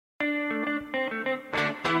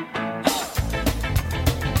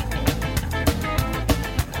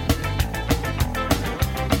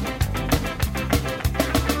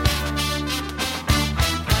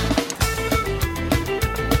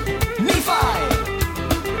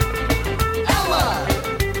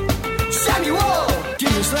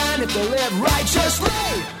people live righteously.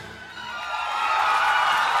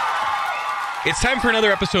 It's time for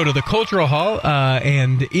another episode of the Cultural Hall,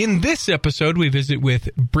 and in this episode, we visit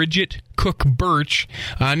with Bridget Cook-Burch.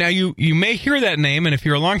 Now, you may hear that name, and if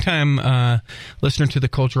you're a longtime listener to the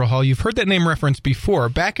Cultural Hall, you've heard that name referenced before.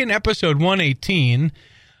 Back in episode 118,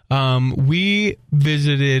 we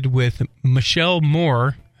visited with Michelle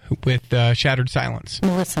Moore with Shattered Silence.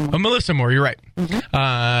 Melissa Moore. Oh, Melissa Moore, you're right.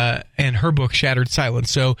 Mm-hmm. And her book, Shattered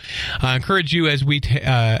Silence. So I encourage you, as we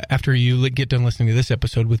after you get done listening to this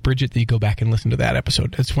episode with Bridget, that you go back and listen to that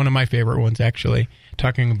episode. It's one of my favorite ones, actually,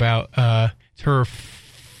 talking about her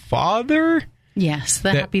father. Yes,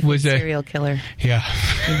 the happy serial killer. Yeah.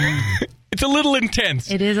 Mm-hmm. It's a little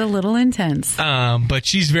intense. It is a little intense. But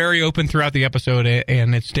she's very open throughout the episode,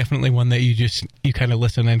 and it's definitely one that you kind of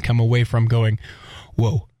listen and come away from going,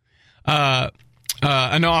 whoa.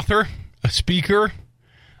 An author, a speaker.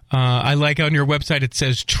 I like on your website it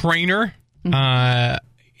says trainer,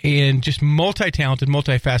 and just multi-talented,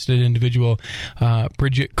 multifaceted individual.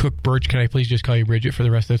 Bridget Cook-Burch. Can I please just call you Bridget for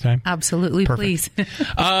the rest of the time? Absolutely, Perfect. Please.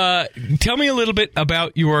 Tell me a little bit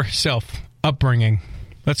about yourself, upbringing.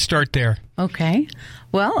 Let's start there. Okay.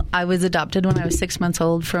 Well, I was adopted when I was 6 months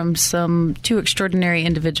old from two extraordinary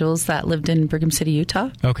individuals that lived in Brigham City, Utah.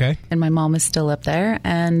 Okay. And my mom is still up there,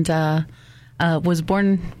 and was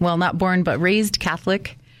not born, but raised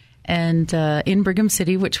Catholic, and in Brigham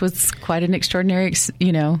City, which was quite an extraordinary,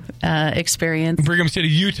 experience. Brigham City,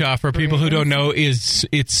 Utah, for people who don't know, it's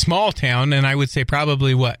small town, and I would say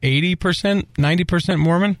probably, 80%, 90%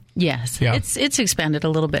 Mormon? Yes. Yeah. It's expanded a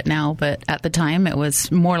little bit now, but at the time it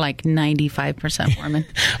was more like 95% Mormon.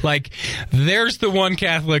 Like, there's the one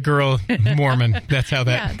Catholic girl, Mormon. That's how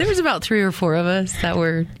that... Yeah, there was about 3 or 4 of us that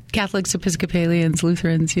were Catholics, Episcopalians,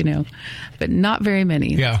 Lutherans, but not very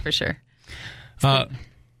many, that's for sure.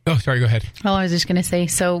 Oh, sorry, go ahead. Oh, I was just going to say,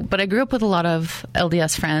 but I grew up with a lot of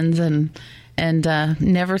LDS friends and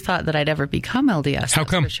never thought that I'd ever become LDS. How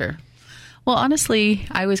come? For sure. Well, honestly,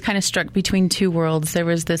 I was kind of struck between two worlds. There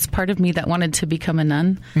was this part of me that wanted to become a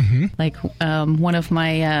nun. Mm-hmm. Like one of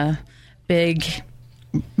my big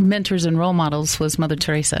mentors and role models was Mother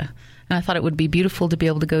Teresa. And I thought it would be beautiful to be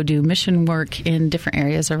able to go do mission work in different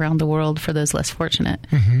areas around the world for those less fortunate.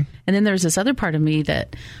 Mm-hmm. And then there's this other part of me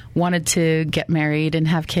that wanted to get married and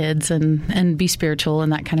have kids and be spiritual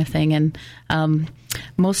and that kind of thing. And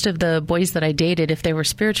most of the boys that I dated, if they were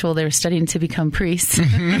spiritual, they were studying to become priests.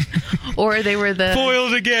 Mm-hmm. Or they were the...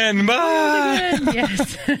 Foiled again. Bye!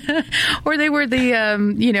 Yes. Or they were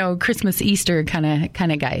the, Christmas, Easter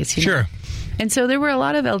kind of guys. Sure. And so there were a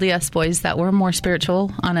lot of LDS boys that were more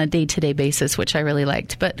spiritual on a day-to-day basis, which I really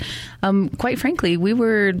liked. But quite frankly,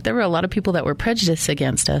 there were a lot of people that were prejudiced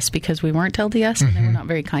against us because we weren't LDS, and they were not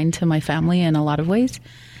very kind to my family in a lot of ways.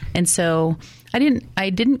 And so I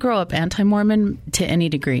didn't grow up anti-Mormon to any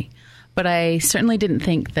degree, but I certainly didn't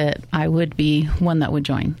think that I would be one that would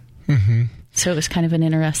join. Mm-hmm. So it was kind of an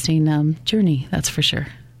interesting journey, that's for sure.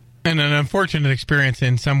 And an unfortunate experience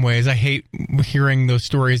in some ways. I hate hearing those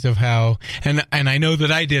stories of how, and I know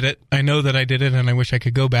that I did it. I know that I did it, and I wish I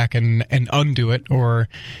could go back and undo it. Or,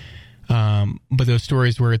 but those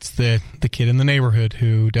stories where it's the kid in the neighborhood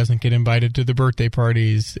who doesn't get invited to the birthday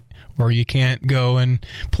parties, or you can't go and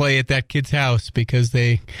play at that kid's house because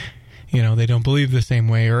they don't believe the same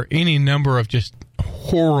way, or any number of just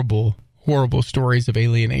horrible stories of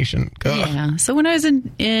alienation. Ugh. Yeah. So when I was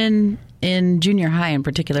in junior high in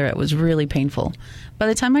particular, it was really painful. By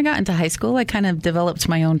the time I got into high school, I kind of developed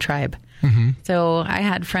my own tribe. Mm-hmm. So I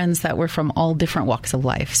had friends that were from all different walks of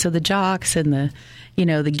life. So the jocks and the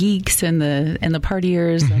geeks and the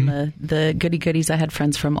partiers mm-hmm. and the goody-goodies. I had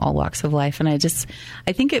friends from all walks of life. And I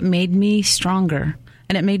think it made me stronger,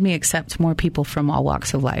 and it made me accept more people from all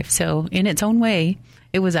walks of life. So in its own way,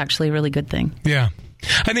 it was actually a really good thing. Yeah.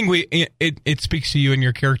 I think it speaks to you and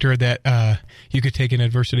your character that you could take an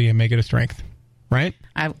adversity and make it a strength, right?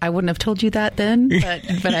 I wouldn't have told you that then,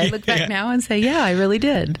 but I look back now and say, yeah, I really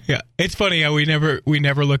did. Yeah, it's funny how we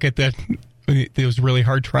never look at those really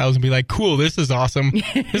hard trials and be like, cool, this is awesome.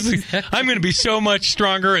 I'm going to be so much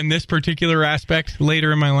stronger in this particular aspect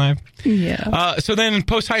later in my life. Yeah. So then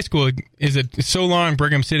post high school, is it so long,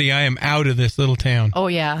 Brigham City, I am out of this little town? Oh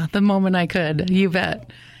yeah, the moment I could, you bet.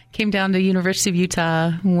 Came down to University of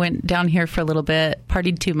Utah, went down here for a little bit,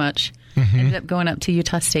 partied too much, mm-hmm. ended up going up to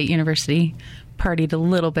Utah State University, partied a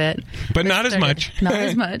little bit. But not as much. Not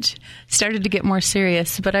as much. Started to get more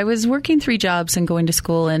serious. But I was working 3 jobs and going to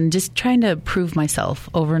school and just trying to prove myself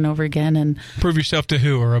over and over again. And prove yourself to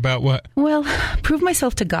who or about what? Well, prove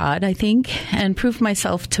myself to God, I think, and prove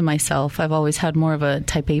myself to myself. I've always had more of a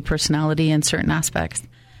type A personality in certain aspects.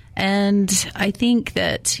 And I think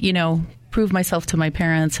that, prove myself to my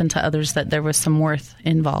parents and to others that there was some worth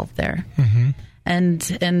involved there.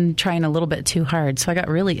 And trying a little bit too hard. So I got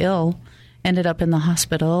really ill, ended up in the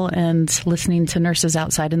hospital, and listening to nurses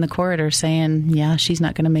outside in the corridor saying, yeah, she's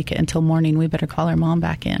not going to make it until morning. We better call her mom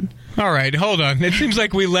back in. All right, hold on. It seems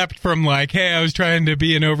like we leapt from like, hey, I was trying to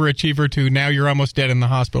be an overachiever to now you're almost dead in the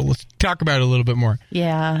hospital. Let's talk about it a little bit more.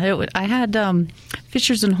 Yeah, I had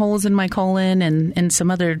fissures and holes in my colon and some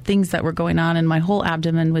other things that were going on, and my whole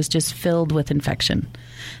abdomen was just filled with infection.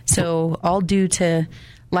 So all due to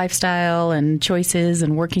lifestyle and choices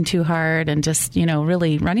and working too hard and just,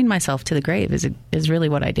 really running myself to the grave is really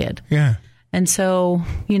what I did. Yeah. And so,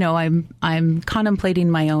 I'm contemplating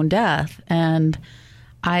my own death, and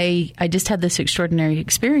I just had this extraordinary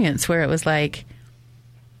experience where it was like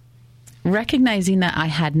recognizing that I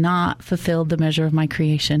had not fulfilled the measure of my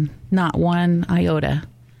creation, not one iota.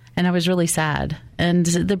 And I was really sad. And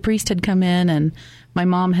the priest had come in, and my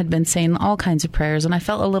mom had been saying all kinds of prayers, and I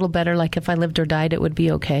felt a little better, like if I lived or died, it would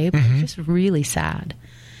be okay. But I was just really sad.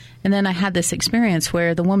 And then I had this experience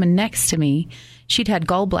where the woman next to me, she'd had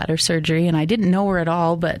gallbladder surgery, and I didn't know her at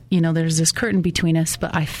all, but, there's this curtain between us,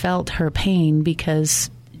 but I felt her pain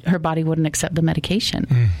because her body wouldn't accept the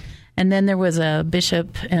medication. And then there was a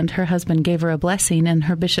bishop, and her husband gave her a blessing, and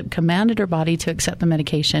her bishop commanded her body to accept the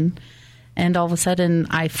medication. And all of a sudden,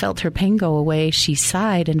 I felt her pain go away. She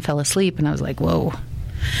sighed and fell asleep, and I was like, whoa.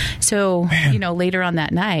 So, later on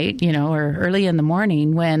that night, or early in the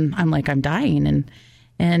morning when I'm like, I'm dying.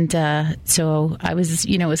 And so I was,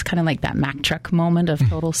 it was kind of like that Mack truck moment of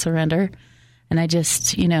total surrender. And I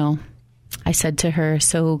just, I said to her,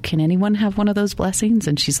 so can anyone have one of those blessings?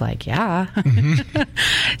 And she's like, yeah.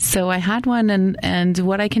 So I had one. And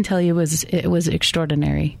what I can tell you was it was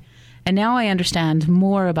extraordinary. And now I understand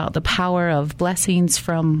more about the power of blessings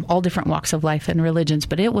from all different walks of life and religions,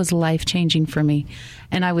 but it was life-changing for me.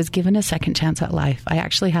 And I was given a second chance at life. I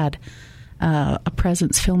actually had a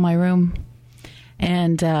presence fill my room.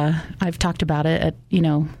 And I've talked about it at,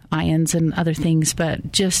 ions and other things,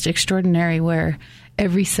 but just extraordinary where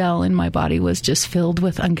every cell in my body was just filled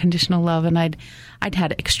with unconditional love. And I'd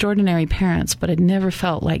had extraordinary parents, but I'd never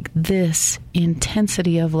felt like this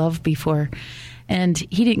intensity of love before. And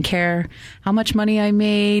he didn't care how much money I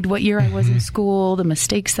made, what year I was in school, the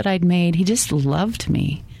mistakes that I'd made. He just loved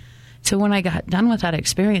me. So when I got done with that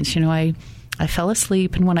experience, I fell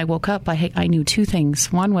asleep. And when I woke up, I knew two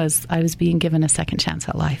things. One was I was being given a second chance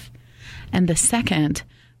at life. And the second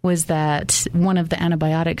was that one of the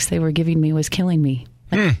antibiotics they were giving me was killing me.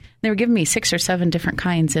 They were giving me 6 or 7 different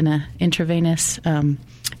kinds in a intravenous,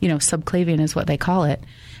 subclavian is what they call it.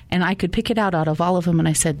 And I could pick it out of all of them. And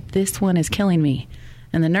I said, this one is killing me.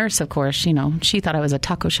 And the nurse, of course, she thought I was a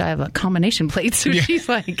taco shy of a combination plate. So she's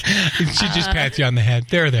like... she just pats you on the head.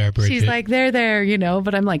 There, Bridget. She's like, there,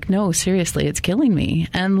 But I'm like, no, seriously, it's killing me.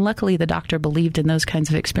 And luckily, the doctor believed in those kinds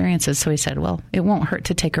of experiences. So he said, well, it won't hurt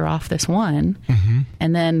to take her off this one.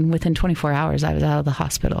 And then within 24 hours, I was out of the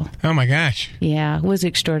hospital. Oh, my gosh. Yeah, it was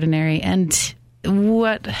extraordinary. And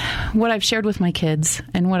what I've shared with my kids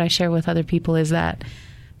and what I share with other people is that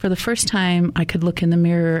for the first time, I could look in the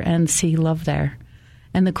mirror and see love there.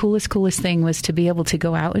 And the coolest thing was to be able to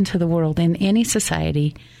go out into the world in any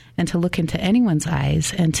society and to look into anyone's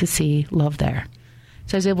eyes and to see love there.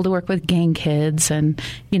 So I was able to work with gang kids and,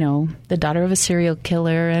 the daughter of a serial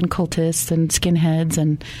killer and cultists and skinheads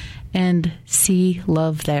and see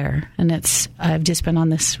love there. And I've just been on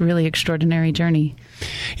this really extraordinary journey.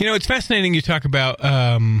 It's fascinating you talk about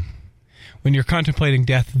when you're contemplating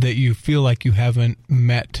death that you feel like you haven't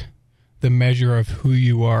met the measure of who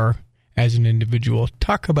you are as an individual.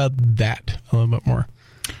 Talk about that a little bit more.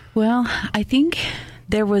 Well, I think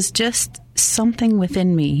there was just something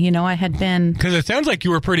within me. I had been... Because it sounds like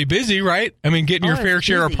you were pretty busy, right? I mean, getting your fair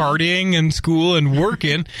share of partying and school and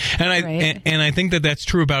working. And I think that that's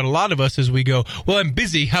true about a lot of us as we go, well, I'm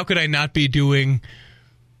busy. How could I not be doing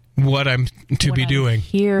what I'm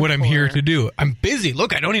here to do? I'm busy.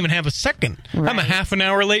 Look, I don't even have a second. Right. I'm a half an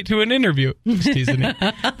hour late to an interview. Just teasing you.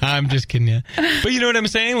 I'm just kidding you. But you know what I'm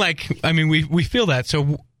saying? We feel that.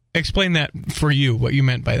 So explain that for you, what you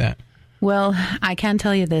meant by that. Well, I can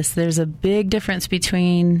tell you this. There's a big difference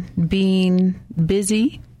between being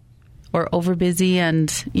busy or over busy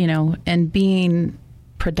and being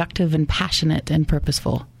productive and passionate and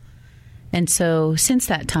purposeful. And so since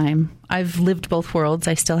that time, I've lived both worlds.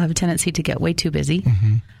 I still have a tendency to get way too busy,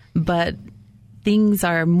 but things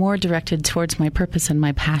are more directed towards my purpose and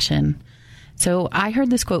my passion. So I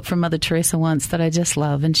heard this quote from Mother Teresa once that I just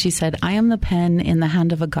love. And she said, I am the pen in the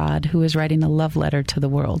hand of a God who is writing a love letter to the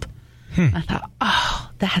world. I thought,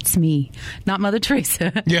 that's me, not Mother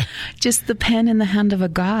Teresa. Yeah. Just the pen in the hand of a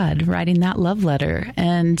God writing that love letter.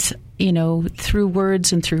 And, through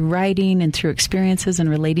words and through writing and through experiences and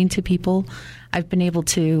relating to people, I've been able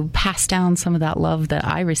to pass down some of that love that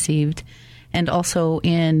I received, and also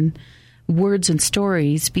in words and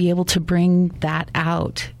stories be able to bring that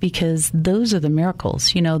out, because those are the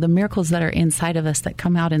miracles, the miracles that are inside of us that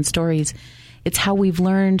come out in stories. It's how we've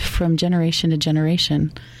learned from generation to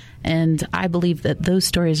generation. And I believe that those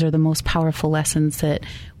stories are the most powerful lessons that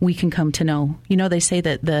we can come to know. They say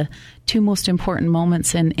that the two most important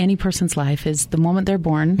moments in any person's life is the moment they're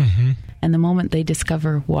born and the moment they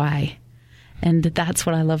discover why. And that's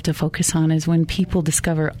what I love to focus on, is when people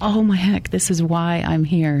discover, oh my heck, this is why I'm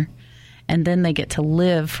here. And then they get to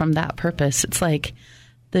live from that purpose. It's like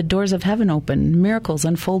the doors of heaven open, miracles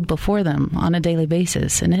unfold before them on a daily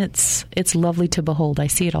basis. And it's lovely to behold. I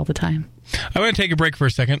see it all the time. I want to take a break for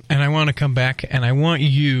a second, and I want to come back, and I want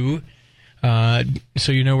you,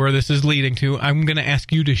 so you know where this is leading to, I'm going to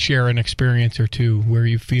ask you to share an experience or two where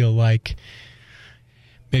you feel like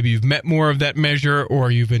maybe you've met more of that measure, or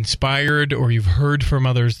you've inspired, or you've heard from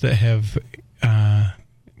others that have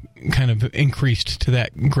kind of increased to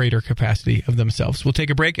that greater capacity of themselves. We'll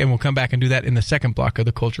take a break, and we'll come back and do that in the second block of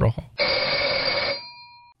the Cultural Hall.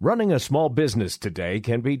 Running a small business today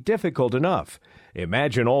can be difficult enough.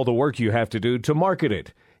 Imagine all the work you have to do to market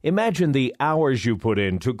it. Imagine the hours you put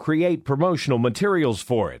in to create promotional materials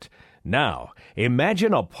for it. Now,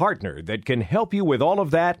 imagine a partner that can help you with all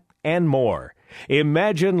of that and more.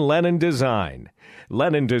 Imagine Lennon Design.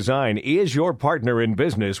 Lennon Design is your partner in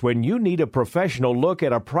business when you need a professional look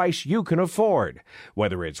at a price you can afford.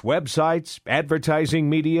 Whether it's websites, advertising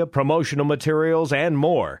media, promotional materials, and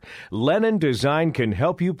more, Lennon Design can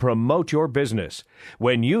help you promote your business.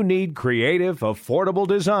 When you need creative, affordable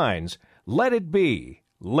designs, let it be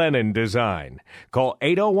Lennon Design. Call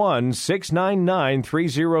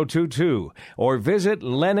 801-699-3022 or visit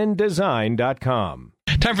LennonDesign.com.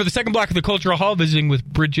 Time for the second block of the Cultural Hall, visiting with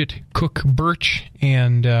Bridget Cook-Burch,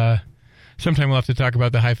 and sometime we'll have to talk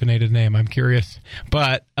about the hyphenated name. I'm curious,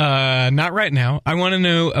 but not right now. I want to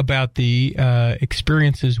know about the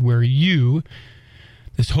experiences where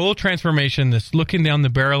this whole transformation, this looking down the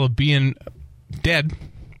barrel of being dead.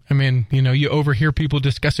 I mean, you overhear people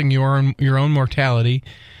discussing your own mortality.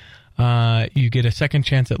 You get a second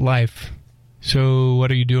chance at life. So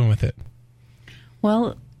what are you doing with it?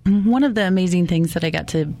 Well, one of the amazing things that I got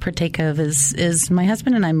to partake of is my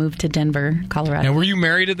husband and I moved to Denver, Colorado. Now, were you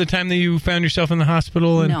married at the time that you found yourself in the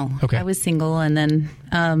hospital? No. Okay. I was single, and then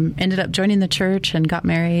ended up joining the church and got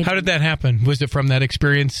married. How did that happen? Was it from that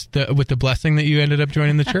experience with the blessing that you ended up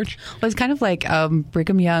joining the church? It was kind of like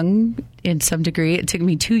Brigham Young in some degree. It took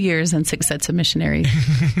me 2 years and 6 sets of missionaries.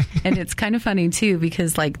 And it's kind of funny, too,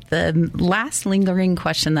 because like the last lingering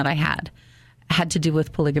question that I had to do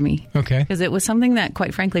with polygamy. Okay. Because it was something that,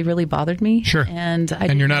 quite frankly, really bothered me. Sure. And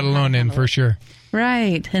you're not alone in, for sure.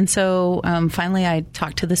 Right. And so finally I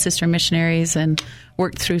talked to the sister missionaries and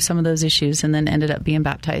worked through some of those issues, and then ended up being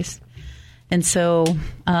baptized. And so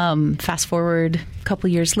fast forward a couple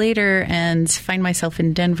years later and find myself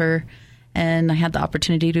in Denver, and I had the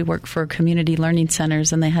opportunity to work for community learning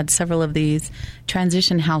centers, and they had several of these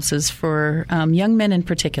transition houses for young men in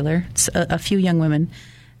particular, a few young women,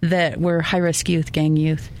 that were high-risk youth, gang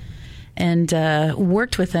youth, and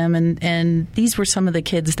worked with them. And these were some of the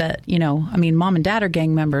kids that, mom and dad are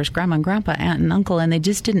gang members, grandma and grandpa, aunt and uncle, and they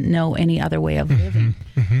just didn't know any other way of living.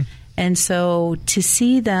 Mm-hmm. And so to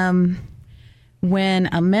see them, when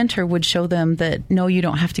a mentor would show them that, no, you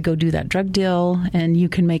don't have to go do that drug deal, and you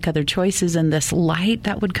can make other choices, and this light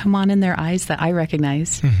that would come on in their eyes that I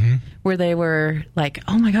recognized, where they were like,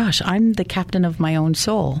 oh my gosh, I'm the captain of my own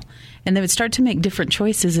soul. And they would start to make different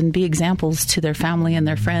choices and be examples to their family and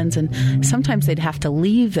their friends. And sometimes they'd have to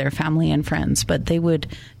leave their family and friends, but they would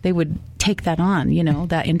take that on,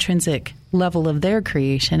 that intrinsic level of their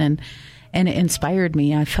creation. And it inspired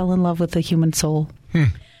me. I fell in love with the human soul.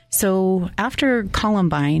 So after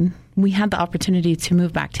Columbine, we had the opportunity to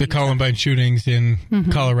move back to the Utah. Columbine shootings in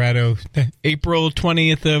Colorado, April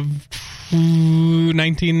 20th of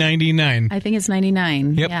 1999. I think it's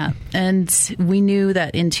 99. Yep. Yeah. And we knew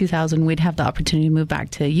that in 2000 we'd have the opportunity to move back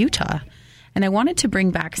to Utah. And I wanted to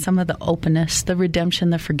bring back some of the openness, the redemption,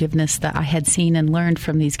 the forgiveness that I had seen and learned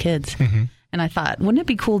from these kids. And I thought, wouldn't it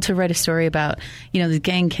be cool to write a story about, this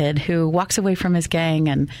gang kid who walks away from his gang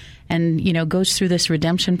and goes through this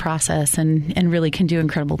redemption process and really can do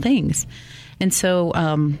incredible things. And so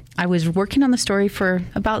I was working on the story for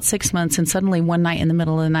about 6 months, and suddenly one night in the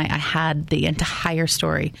middle of the night, I had the entire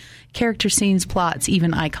story. Character scenes, plots,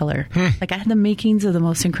 even eye color. Like I had the makings of the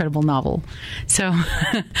most incredible novel. So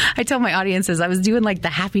I tell my audiences I was doing like the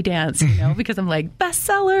happy dance, because I'm like,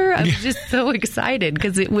 bestseller. I was just so excited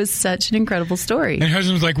because it was such an incredible story. And your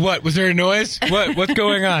husband's like, what? Was there a noise? What's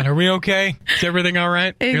going on? Are we okay? Is everything all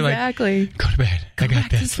right? Exactly. You're like, go to bed. I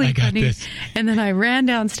got this. Sleep, I got honey. this. And then I ran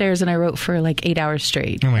downstairs and I wrote for like 8 hours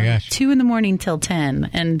straight. Oh my gosh. 2 a.m. till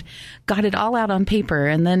 10 and got it all out on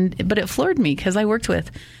paper. But it floored me because I worked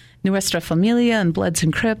with Nuestra Familia and Bloods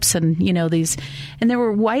and Crips and, these, and there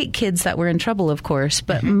were white kids that were in trouble, of course,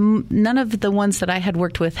 but none of the ones that I had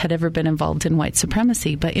worked with had ever been involved in white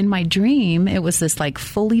supremacy. But in my dream, it was this like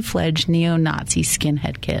fully fledged neo-Nazi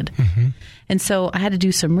skinhead kid. And so I had to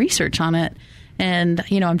do some research on it. And,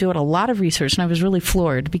 I'm doing a lot of research, and I was really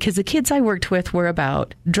floored because the kids I worked with were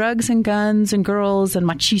about drugs and guns and girls and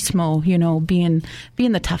machismo,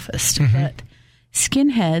 being the toughest. But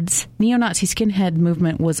skinheads, neo-Nazi skinhead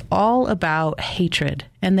movement was all about hatred,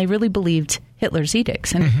 and they really believed Hitler's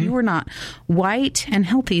edicts. And if you were not white and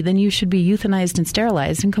healthy, then you should be euthanized and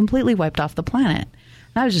sterilized and completely wiped off the planet.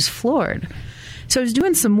 And I was just floored. So I was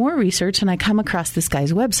doing some more research, and I come across this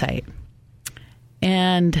guy's website,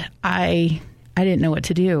 and I didn't know what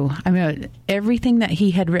to do. I mean, everything that he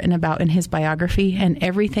had written about in his biography and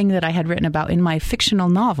everything that I had written about in my fictional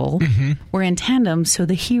novel were in tandem, so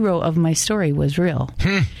the hero of my story was real.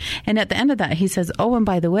 And at the end of that, he says, oh, and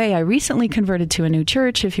by the way, I recently converted to a new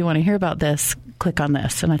church. If you want to hear about this, click on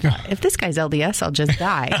this. And I thought, if this guy's LDS, I'll just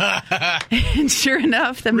die. And sure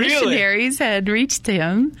enough, the missionaries had reached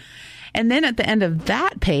him. And then at the end of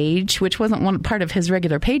that page, which wasn't one part of his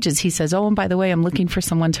regular pages, he says, oh, and by the way, I'm looking for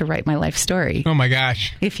someone to write my life story. Oh, my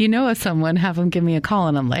gosh. If you know of someone, have them give me a call.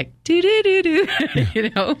 And I'm like, do-do-do-do,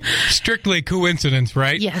 Strictly coincidence,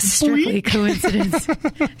 right? Yes, strictly coincidence.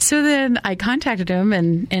 So then I contacted him,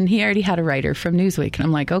 and he already had a writer from Newsweek. And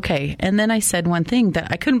I'm like, okay. And then I said one thing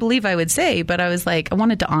that I couldn't believe I would say, but I was like, I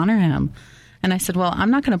wanted to honor him. And I said, well,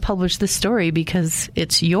 I'm not going to publish this story because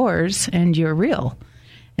it's yours and you're real.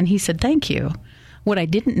 And he said, thank you. What I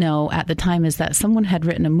didn't know at the time is that someone had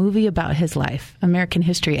written a movie about his life, American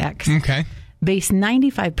History X, based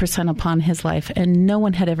 95% upon his life, and no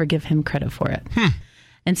one had ever given him credit for it.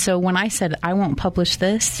 And so when I said, I won't publish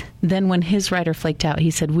this, then when his writer flaked out, he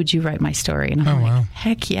said, would you write my story? And I'm like,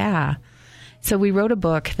 heck yeah. So we wrote a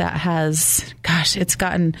book that has, it's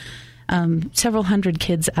gotten several hundred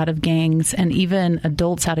kids out of gangs and even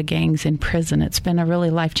adults out of gangs in prison. It's been a really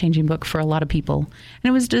life-changing book for a lot of people. And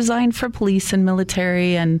it was designed for police and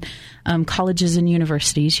military and colleges and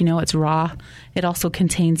universities. It's raw. It also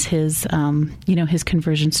contains his, his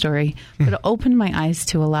conversion story. But it opened my eyes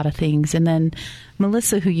to a lot of things. And then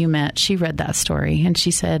Melissa, who you met, she read that story. And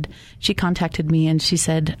she contacted me and she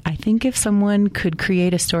said, I think if someone could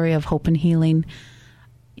create a story of hope and healing,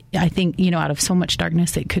 I think, out of so much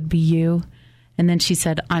darkness, it could be you. And then she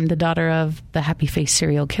said, I'm the daughter of the happy face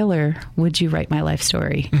serial killer. Would you write my life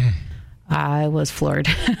story? I was floored.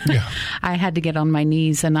 I had to get on my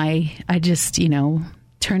knees and I just,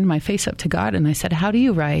 turned my face up to God and I said, how do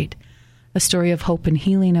you write a story of hope and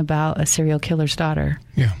healing about a serial killer's daughter?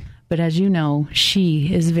 But as you know,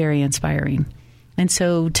 she is very inspiring. And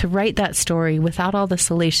so to write that story without all the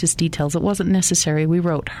salacious details, it wasn't necessary. We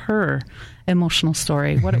wrote her emotional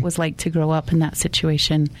story, what it was like to grow up in that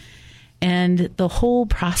situation. And the whole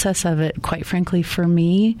process of it, quite frankly, for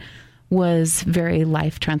me, was very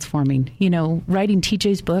life transforming. Writing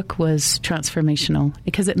TJ's book was transformational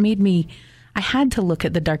because it made me, I had to look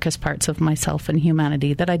at the darkest parts of myself and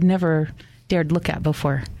humanity that I'd never dared look at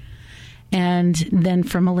before. And then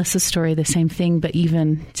for Melissa's story, the same thing, but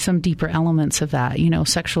even some deeper elements of that,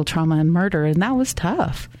 sexual trauma and murder. And that was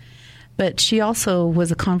tough. But she also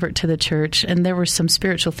was a convert to the church, and there were some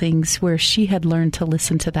spiritual things where she had learned to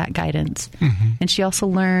listen to that guidance. And she also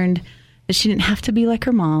learned that she didn't have to be like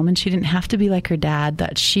her mom, and she didn't have to be like her dad,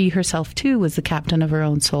 that she herself, too, was the captain of her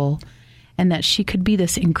own soul, and that she could be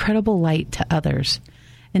this incredible light to others.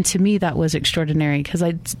 And to me, that was extraordinary, because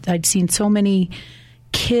I'd seen so many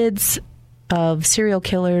kids of serial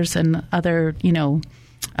killers and other,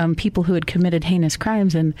 people who had committed heinous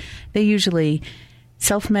crimes, and they usually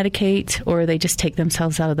self-medicate or they just take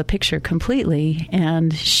themselves out of the picture completely.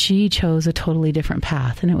 And she chose a totally different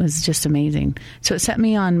path, and it was just amazing. So it set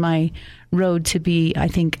me on my road to be, I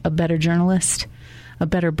think, a better journalist, a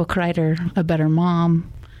better book writer, a better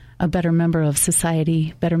mom, a better member of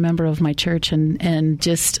society, better member of my church, and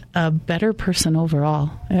just a better person overall.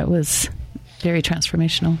 It was very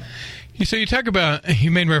transformational. So you talk about,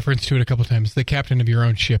 you made reference to it a couple times, the captain of your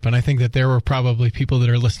own ship. And I think that there were probably people that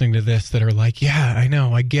are listening to this that are like, yeah, I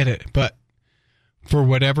know, I get it. But for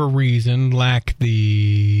whatever reason, lack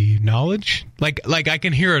the knowledge. Like I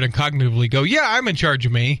can hear it and cognitively go, yeah, I'm in charge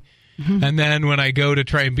of me. Mm-hmm. And then when I go to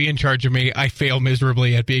try and be in charge of me, I fail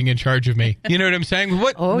miserably at being in charge of me. You know what I'm saying?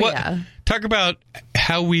 Yeah. Talk about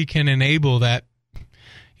how we can enable that.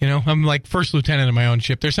 You know, I'm like first lieutenant in my own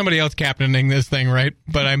ship. There's somebody else captaining this thing, right?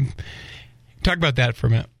 But talk about that for a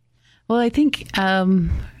minute. Well, I think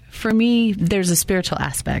for me, there's a spiritual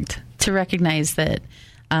aspect to recognize that,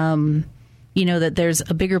 that there's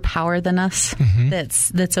a bigger power than us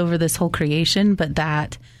that's over this whole creation, but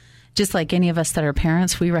that just like any of us that are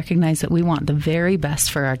parents, we recognize that we want the very best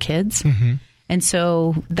for our kids. Mm-hmm. And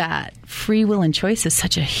so that free will and choice is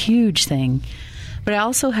such a huge thing. But I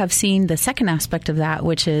also have seen the second aspect of that,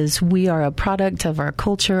 which is we are a product of our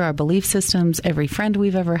culture, our belief systems, every friend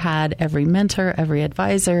we've ever had, every mentor, every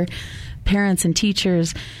advisor, parents and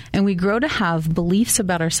teachers. And we grow to have beliefs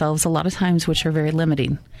about ourselves a lot of times which are very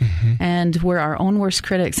limiting. Mm-hmm. And we're our own worst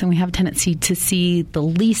critics, and we have a tendency to see the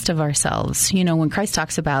least of ourselves. You know, when Christ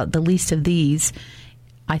talks about the least of these,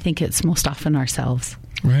 I think it's most often ourselves.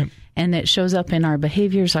 Right. And it shows up in our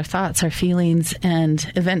behaviors, our thoughts, our feelings, and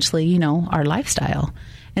eventually, our lifestyle.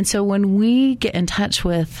 And so when we get in touch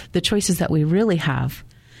with the choices that we really have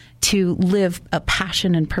to live a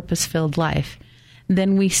passion and purpose-filled life,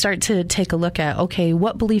 then we start to take a look at, okay,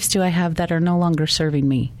 what beliefs do I have that are no longer serving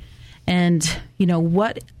me? And,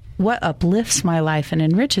 what uplifts my life and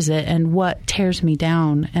enriches it, and what tears me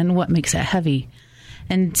down and what makes it heavy?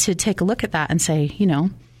 And to take a look at that and say,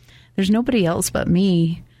 there's nobody else but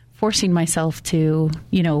me forcing myself to,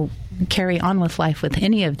 carry on with life with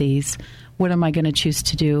any of these. What am I going to choose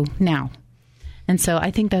to do now? And so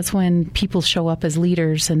I think that's when people show up as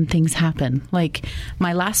leaders and things happen. Like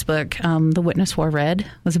my last book, The Witness Wore Red,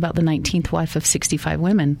 was about the 19th wife of 65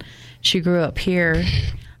 women. She grew up here.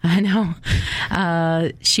 I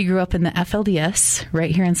know. She grew up in the FLDS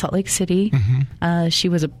right here in Salt Lake City. Mm-hmm. She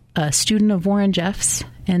was a student of Warren Jeffs,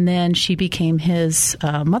 and then she became his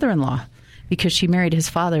mother-in-law, because she married his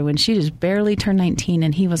father when she just barely turned 19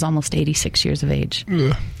 and he was almost 86 years of age.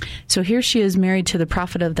 Ugh. So here she is married to the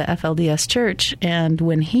prophet of the FLDS church, and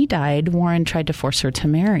when he died, Warren tried to force her to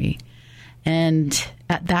marry. And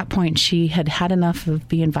at that point, she had had enough of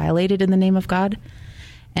being violated in the name of God,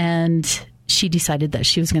 and she decided that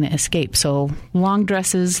she was going to escape. So long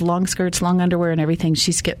dresses, long skirts, long underwear and everything,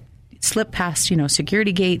 she slipped past,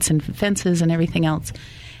 security gates and fences and everything else,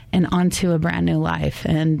 and onto a brand new life.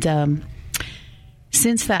 And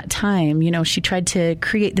since that time, she tried to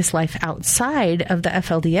create this life outside of the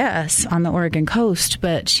FLDS on the Oregon coast,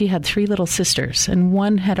 but she had 3 little sisters, and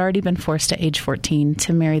one had already been forced at age 14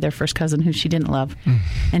 to marry their first cousin who she didn't love.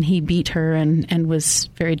 And he beat her and was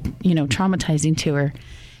very, traumatizing to her.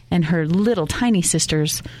 And her little tiny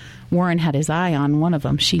sisters, Warren had his eye on one of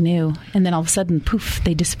them. She knew. And then all of a sudden, poof,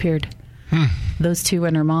 they disappeared. Those 2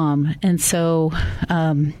 and her mom. And so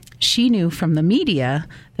she knew from the media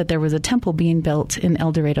that there was a temple being built in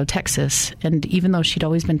El Dorado, Texas. And even though she'd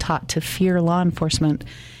always been taught to fear law enforcement,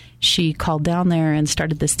 she called down there and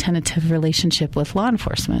started this tentative relationship with law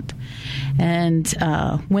enforcement. And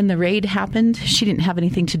when the raid happened, she didn't have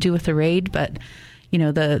anything to do with the raid, but,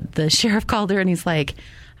 the sheriff called her and he's like,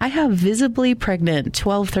 I have visibly pregnant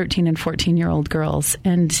 12, 13, and 14-year-old girls,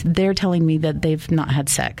 and they're telling me that they've not had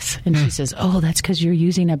sex. And she says, oh, that's because you're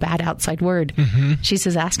using a bad outside word. Mm-hmm. She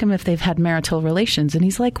says, ask them if they've had marital relations. And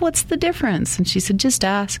he's like, what's the difference? And she said, just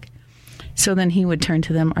ask. So then he would turn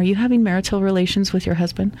to them, are you having marital relations with your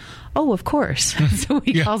husband? Oh, of course. So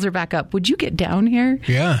he calls her back up. Would you get down here?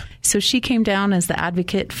 Yeah. So she came down as the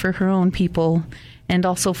advocate for her own people and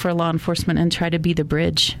also for law enforcement and tried to be the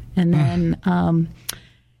bridge. And then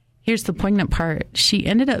here's the poignant part. She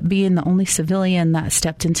ended up being the only civilian that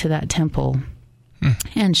stepped into that temple.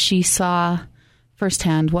 And she saw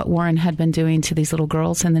firsthand what Warren had been doing to these little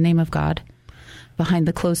girls in the name of God behind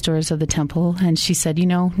the closed doors of the temple. And she said,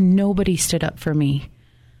 nobody stood up for me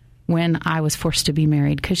when I was forced to be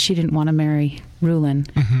married, because she didn't want to marry Rulin.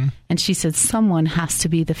 Mm-hmm. And she said, someone has to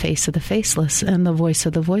be the face of the faceless and the voice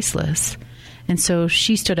of the voiceless. And so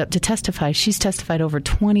she stood up to testify. She's testified over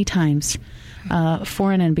 20 times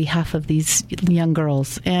for and in behalf of these young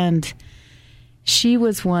girls. And she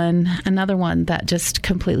was another one that just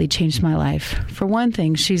completely changed my life. For one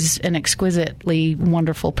thing, she's an exquisitely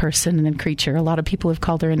wonderful person and creature. A lot of people have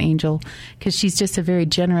called her an angel because she's just a very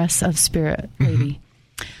generous of spirit lady.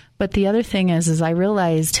 Mm-hmm. But the other thing is I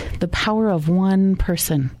realized the power of one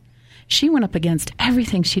person. She went up against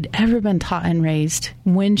everything she'd ever been taught and raised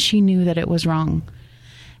when she knew that it was wrong.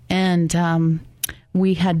 And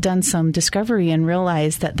we had done some discovery and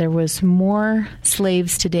realized that there was more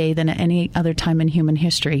slaves today than at any other time in human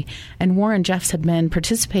history. And Warren Jeffs had been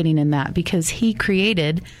participating in that because he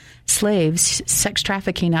created slaves, sex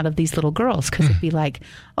trafficking out of these little girls, because it'd be like,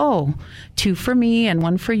 2 for me and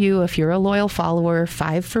 1 for you if you're a loyal follower,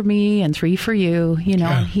 5 for me and 3 for you,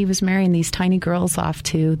 and he was marrying these tiny girls off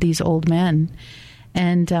to these old men.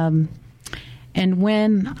 And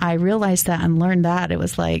when I realized that and learned that, it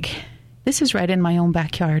was like, this is right in my own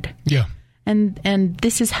backyard. Yeah. And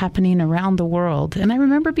this is happening around the world. And I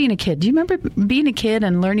remember being a kid. Do you remember being a kid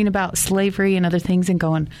and learning about slavery and other things and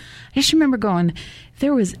I just remember going, if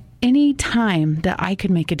there was any time that I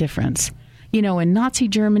could make a difference, in Nazi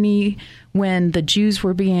Germany when the Jews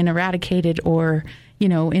were being eradicated, or,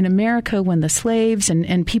 in America when the slaves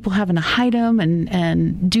and people having to hide them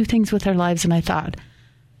and do things with their lives. And I thought,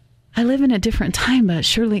 I live in a different time, but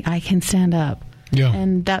surely I can stand up. Yeah.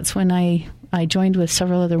 And that's when I joined with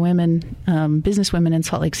several other women, business women in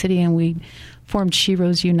Salt Lake City, and we formed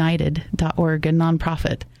SheRoseUnited.org, a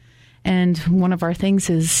nonprofit. And one of our things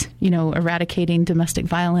is, eradicating domestic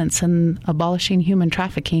violence and abolishing human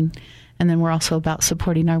trafficking. And then we're also about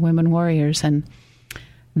supporting our women warriors. And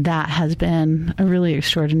that has been a really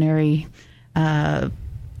extraordinary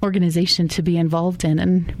organization to be involved in.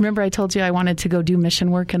 And remember I told you I wanted to go do mission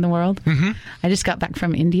work in the world? Mm-hmm. I just got back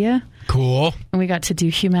from India. Cool. And we got to do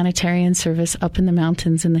humanitarian service up in the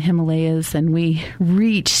mountains in the Himalayas. And we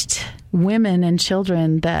reached women and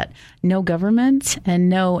children that no government and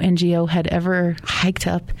no NGO had ever hiked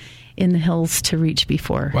up in the hills to reach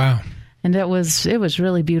before. Wow. And it was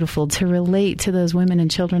really beautiful to relate to those women and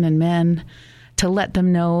children and men, to let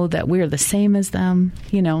them know that we're the same as them,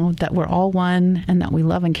 that we're all one and that we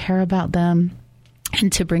love and care about them,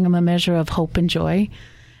 and to bring them a measure of hope and joy.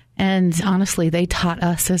 And honestly, they taught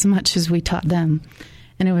us as much as we taught them.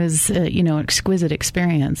 And it was, an exquisite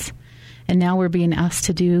experience. And now we're being asked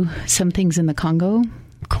to do some things in the Congo.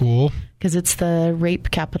 Cool. Because it's the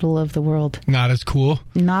rape capital of the world. Not as cool.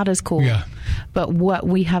 Not as cool. Yeah. But what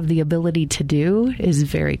we have the ability to do is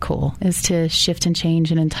very cool, is to shift and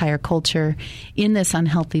change an entire culture in this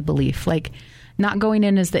unhealthy belief. Like, not going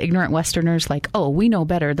in as the ignorant Westerners, like, we know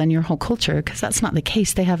better than your whole culture, because that's not the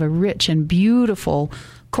case. They have a rich and beautiful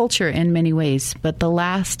culture in many ways. But the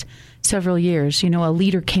last several years, a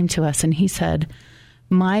leader came to us and he said,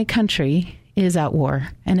 my country is at war,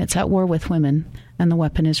 and it's at war with women, and the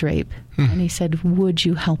weapon is rape. And he said, would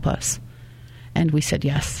you help us? And we said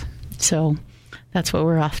yes. So that's what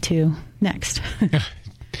we're off to next.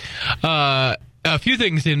 A few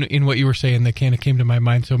things in what you were saying that kind of came to my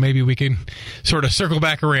mind, so maybe we can sort of circle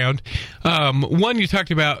back around. One, you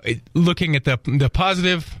talked about looking at the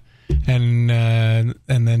positive and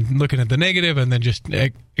then looking at the negative, and then just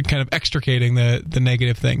kind of extricating the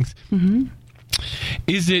negative things. Mm-hmm.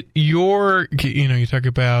 Is it you talk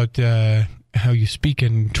about how you speak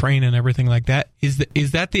and train and everything like that. Is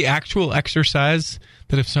that the actual exercise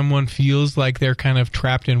that if someone feels like they're kind of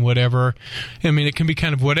trapped in whatever, I mean, it can be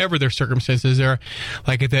kind of whatever their circumstances are,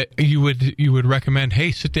 like that you would recommend,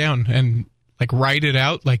 hey, sit down and like write it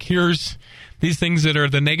out. Like, here's these things that are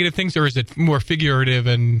the negative things, or is it more figurative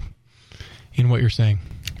and in what you're saying?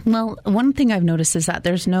 Well, one thing I've noticed is that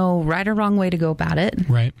there's no right or wrong way to go about it.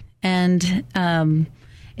 Right. And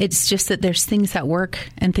it's just that there's things that work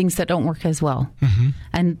and things that don't work as well. Mm-hmm.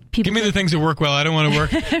 And people give me the things that work well. I don't want to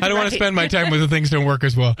work. I don't want to spend my time with the things that don't work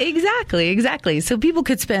as well. Exactly. So people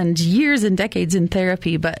could spend years and decades in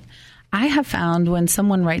therapy, but I have found when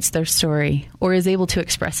someone writes their story or is able to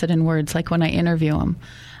express it in words, like when I interview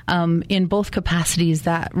them, in both capacities,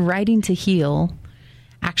 that writing to heal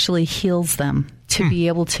actually heals them to be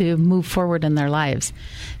able to move forward in their lives.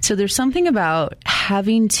 So there's something about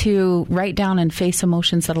having to write down and face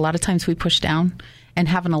emotions that a lot of times we push down and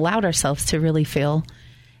haven't allowed ourselves to really feel,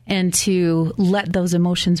 and to let those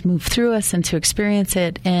emotions move through us and to experience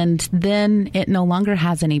it. And then it no longer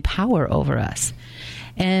has any power over us.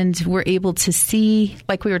 And we're able to see,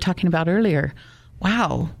 like we were talking about earlier,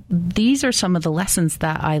 wow, these are some of the lessons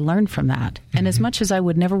that I learned from that. Mm-hmm. And as much as I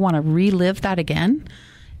would never want to relive that again,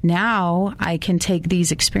 now I can take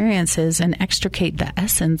these experiences and extricate the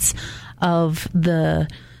essence of the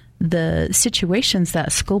situations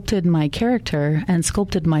that sculpted my character and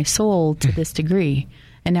sculpted my soul to this degree.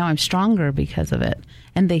 And now I'm stronger because of it.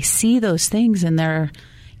 And they see those things and they're,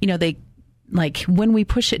 they, like, when we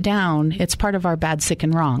push it down, it's part of our bad, sick,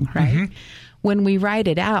 and wrong, right? Mm-hmm. When we write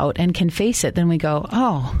it out and can face it, then we go,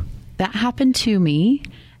 oh, that happened to me.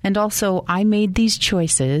 And also, I made these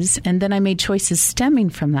choices, and then I made choices stemming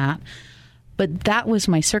from that. But that was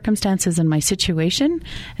my circumstances and my situation.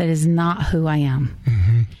 That is not who I am.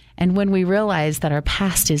 Mm-hmm. And when we realize that our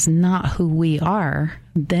past is not who we are,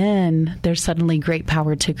 then there's suddenly great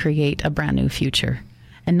power to create a brand new future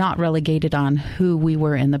and not relegated on who we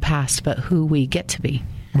were in the past, but who we get to be.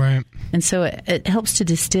 Right. And so it helps to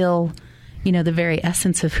distill, the very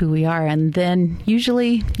essence of who we are. And then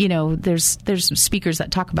usually, there's speakers that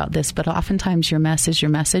talk about this, but oftentimes your mess is your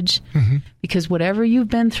message, because whatever you've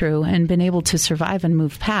been through and been able to survive and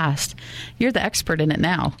move past, you're the expert in it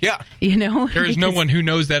now. Yeah. There is no one who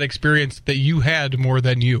knows that experience that you had more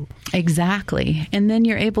than you. Exactly. And then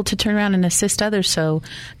you're able to turn around and assist others. So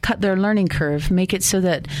cut their learning curve, make it so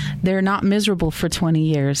that they're not miserable for 20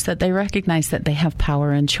 years, that they recognize that they have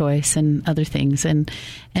power and choice and other things. And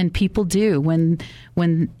people do. When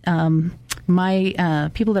my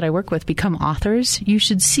people that I work with become authors, you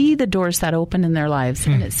should see the doors that open in their lives.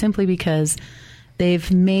 And it's simply because they've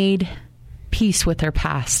made peace with their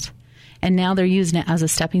past. And now they're using it as a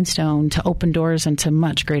stepping stone to open doors into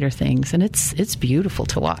much greater things. And it's beautiful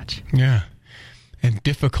to watch. Yeah. And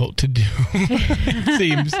difficult to do, it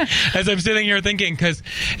seems, as I'm sitting here thinking, because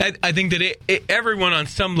I think that everyone on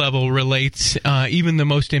some level relates, even the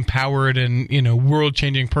most empowered and,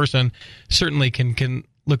 world-changing person certainly can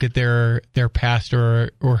look at their past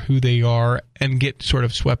or who they are and get sort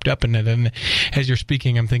of swept up in it. And as you're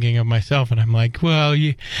speaking, I'm thinking of myself, and I'm like, well,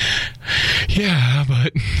 yeah,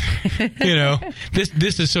 but,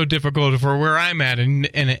 this is so difficult for where I'm at,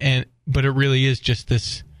 but it really is just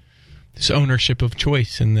this ownership of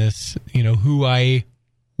choice, and this, who I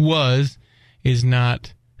was is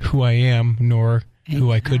not who I am, nor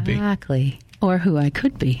who I could be. Exactly. Or who I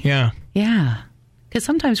could be. Yeah. Yeah. Because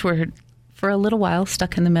sometimes we're, for a little while,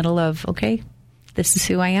 stuck in the middle of, okay, this is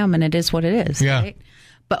who I am, and it is what it is. Yeah. Right?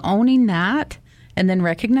 But owning that and then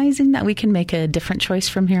recognizing that we can make a different choice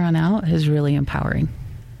from here on out is really empowering.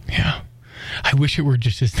 Yeah. I wish it were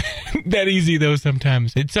just as that easy, though.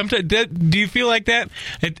 Sometimes do you feel like that?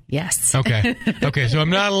 Yes. Okay. So I'm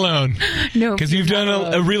not alone. No, because you've done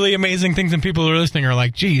a really amazing things, and people who are listening are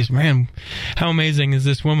like, "Geez, man, how amazing is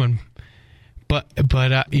this woman?" But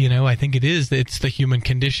I think it's the human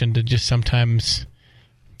condition to just sometimes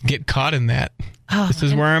get caught in that. Oh, this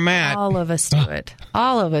is where I'm at. All of us do it.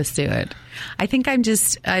 All of us do it. I think I've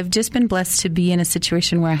just been blessed to be in a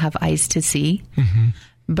situation where I have eyes to see. Mm-hmm.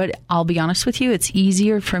 But I'll be honest with you, it's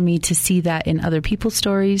easier for me to see that in other people's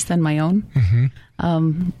stories than my own.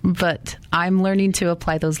 Mm-hmm. But I'm learning to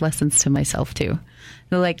apply those lessons to myself, too.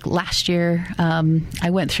 Like last year, I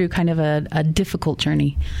went through kind of a difficult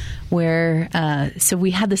journey where, so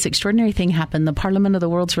we had this extraordinary thing happen. The Parliament of the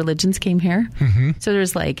World's Religions came here. Mm-hmm. So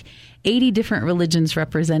there's like 80 different religions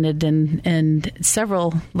represented in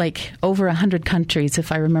several, like over 100 countries,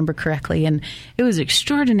 if I remember correctly. And it was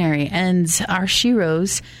extraordinary. And our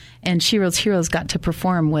Shiros and Shiro's Heroes got to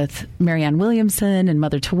perform with Marianne Williamson and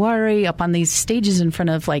Mother Tawari up on these stages in front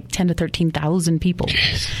of like 10 to 13,000 people.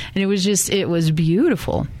 Jeez. And it was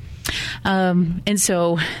beautiful. And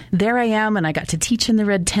so there I am, and I got to teach in the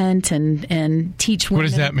red tent and teach women. What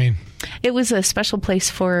does that mean? It was a special place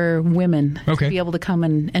for women to be able to come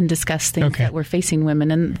and discuss things that were facing women.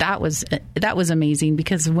 And that was amazing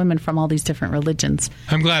because of women from all these different religions.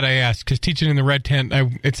 I'm glad I asked, because teaching in the red tent,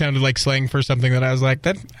 it sounded like slang for something that I was like,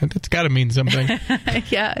 that's got to mean something.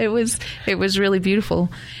 Yeah, it was really beautiful.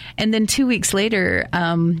 And then 2 weeks later,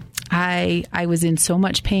 I was in so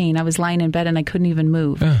much pain. I was lying in bed and I couldn't even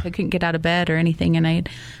move. I couldn't get out of bed or anything. And I'd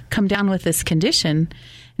come down with this condition.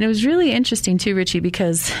 And it was really interesting too, Richie,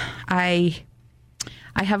 because I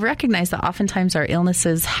have recognized that oftentimes our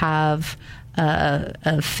illnesses have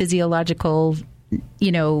a physiological,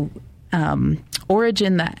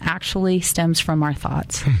 origin that actually stems from our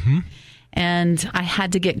thoughts. Mm-hmm. And I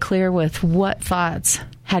had to get clear with what thoughts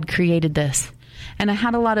had created this. And I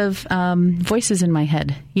had a lot of voices in my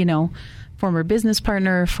head, former business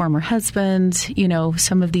partner, former husband,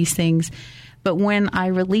 some of these things. But when I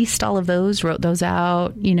released all of those, wrote those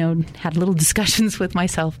out, had little discussions with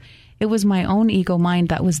myself, it was my own ego mind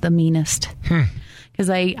that was the meanest.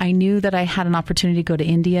 Because I knew that I had an opportunity to go to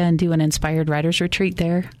India and do an inspired writers retreat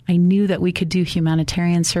there. I knew that we could do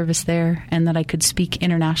humanitarian service there and that I could speak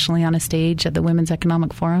internationally on a stage at the Women's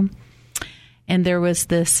Economic Forum. And there was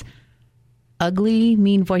this ugly,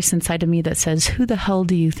 mean voice inside of me that says, who the hell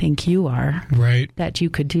do you think you are? Right. That you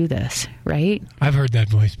could do this, right? I've heard that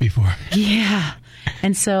voice before. Yeah.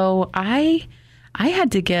 And so I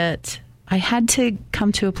had to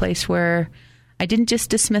come to a place where I didn't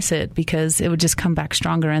just dismiss it because it would just come back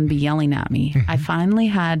stronger and be yelling at me. Mm-hmm. I finally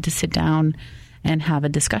had to sit down and have a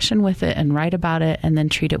discussion with it and write about it and then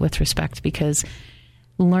treat it with respect, because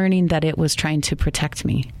learning that it was trying to protect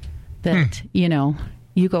me, that,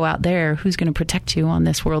 you go out there, who's going to protect you on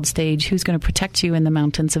this world stage? Who's going to protect you in the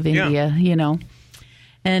mountains of India,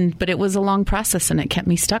 But it was a long process, and it kept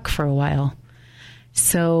me stuck for a while.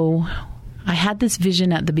 So I had this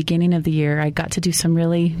vision at the beginning of the year. I got to do some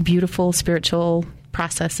really beautiful spiritual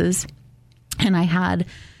processes. And I had,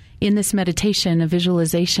 in this meditation, a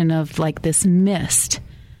visualization of like this mist.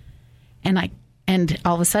 And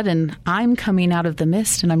all of a sudden, I'm coming out of the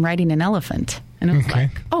mist and I'm riding an elephant. And it was like,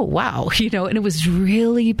 oh, wow. And it was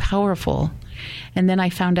really powerful. And then I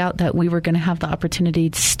found out that we were going to have the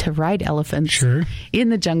opportunities to ride elephants in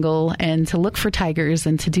the jungle and to look for tigers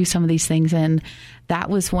and to do some of these things. And that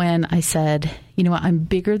was when I said, you know what, I'm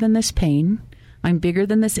bigger than this pain. I'm bigger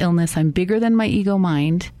than this illness. I'm bigger than my ego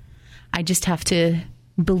mind. I just have to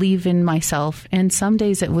believe in myself. And some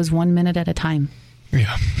days it was 1 minute at a time.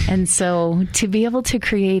 Yeah. And so to be able to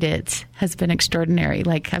create it has been extraordinary.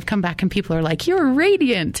 Like, I've come back and people are like, you're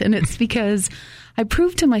radiant. And it's because I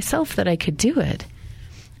proved to myself that I could do it.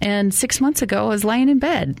 And 6 months ago, I was lying in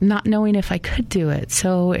bed, not knowing if I could do it.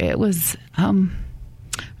 So it was a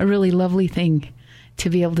really lovely thing to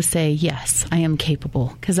be able to say, yes, I am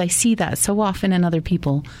capable. Because I see that so often in other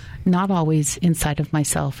people, not always inside of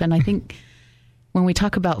myself. And I think when we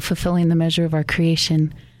talk about fulfilling the measure of our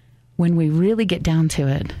creation, when we really get down to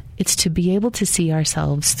it, it's to be able to see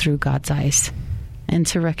ourselves through God's eyes and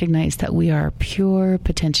to recognize that we are pure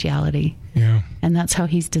potentiality. Yeah. And that's how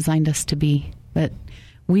He's designed us to be. But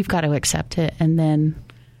we've got to accept it and then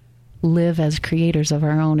live as creators of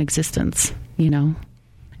our own existence,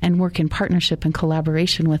 and work in partnership and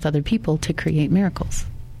collaboration with other people to create miracles.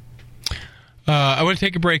 I want to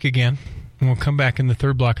take a break again, and we'll come back in the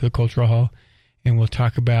third block of the Cultural Hall, and we'll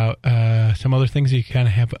talk about some other things that you kind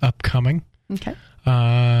of have upcoming. Okay.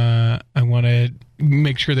 I want to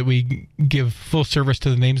make sure that we give full service to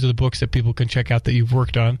the names of the books that people can check out that you've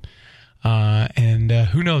worked on. And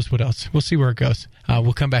who knows what else. We'll see where it goes.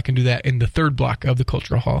 We'll come back and do that in the third block of the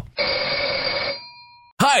Cultural Hall.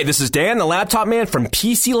 Hi, this is Dan, the laptop man from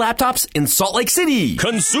PC Laptops in Salt Lake City.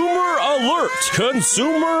 Consumer alert!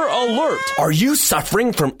 Consumer alert! Are you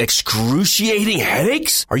suffering from excruciating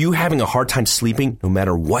headaches? Are you having a hard time sleeping no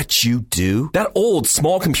matter what you do? That old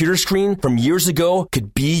small computer screen from years ago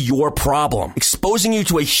could be your problem, exposing you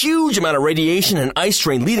to a huge amount of radiation and eye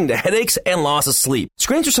strain leading to headaches and loss of sleep.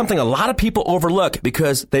 Screens are something a lot of people overlook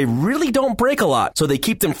because they really don't break a lot, so they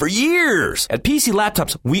keep them for years. At PC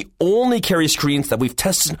Laptops, we only carry screens that we've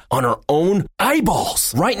tested on our own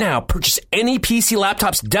eyeballs. Right now, purchase any PC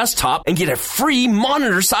Laptops desktop and get a free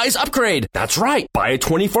monitor size upgrade. That's right. Buy a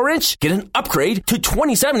 24-inch, get an upgrade to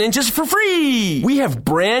 27 inches for free. We have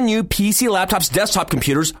brand new PC Laptops desktop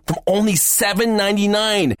computers from only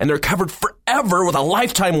 $7.99, and they're covered forever with a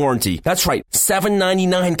lifetime warranty. That's right,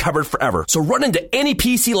 $7.99 covered forever. So run into any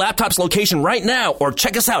PC Laptops location right now or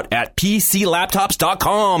check us out at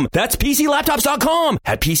PCLaptops.com. That's PCLaptops.com.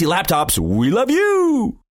 At PC Laptops, we love you.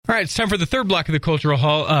 All right, it's time for the third block of the Cultural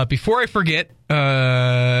Hall. Before I forget,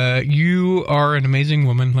 you are an amazing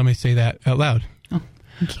woman. Let me say that out loud. Oh,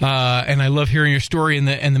 thank you. And I love hearing your story and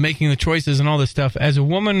the making the choices and all this stuff. As a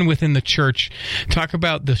woman within the church, talk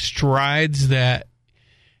about the strides that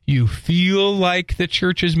you feel like the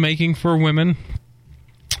church is making for women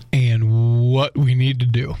and what we need to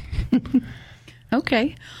do.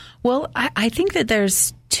 Okay. Well, I think that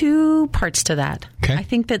there's two parts to that. Okay. I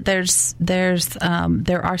think that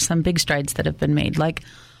there are some big strides that have been made. Like,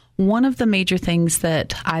 one of the major things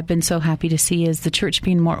that I've been so happy to see is the church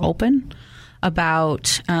being more open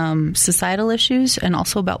about societal issues and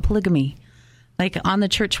also about polygamy. Like, on the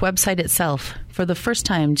church website itself, for the first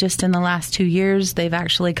time, just in the last 2 years, they've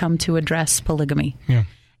actually come to address polygamy. Yeah.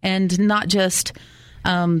 And not just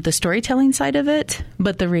the storytelling side of it,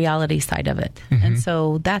 but the reality side of it. Mm-hmm. And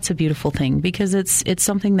so that's a beautiful thing because it's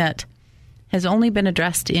something that has only been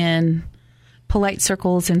addressed in polite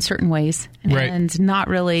circles in certain ways and not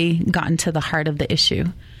really gotten to the heart of the issue.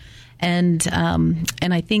 And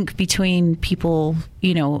I think between people,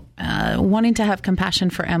 wanting to have compassion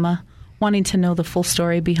for Emma, wanting to know the full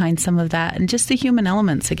story behind some of that, and just the human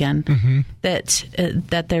elements again,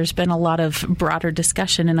 that there's been a lot of broader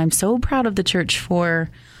discussion. And I'm so proud of the church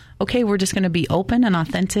for, okay, we're just going to be open and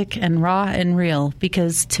authentic and raw and real,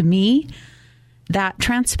 because to me, that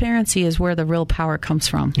transparency is where the real power comes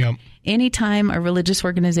from. Yep. Anytime a religious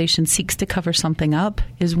organization seeks to cover something up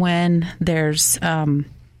is when there's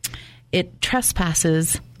it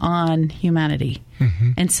trespasses on humanity.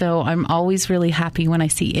 Mm-hmm. And so I'm always really happy when I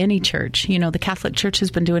see any church. The Catholic Church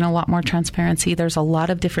has been doing a lot more transparency. There's a lot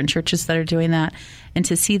of different churches that are doing that. And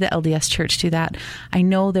to see the LDS Church do that, I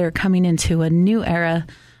know they're coming into a new era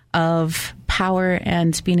of power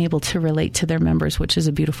and being able to relate to their members, which is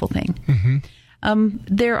a beautiful thing.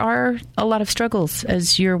 There are a lot of struggles,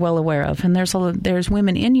 as you're well aware of, and there's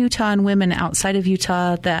women in Utah and women outside of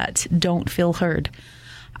Utah that don't feel heard.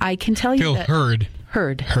 I can tell you that heard,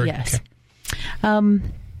 yes. Okay.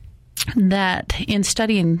 That in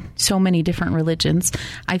studying so many different religions,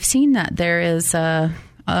 I've seen that there is a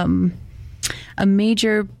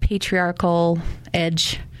major patriarchal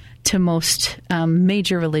edge to most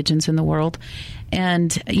major religions in the world.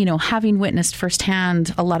 And, having witnessed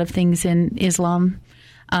firsthand a lot of things in Islam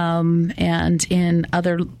and in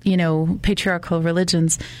other, patriarchal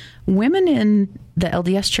religions, women in the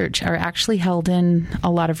LDS Church are actually held in a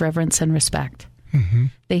lot of reverence and respect.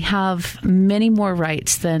 They have many more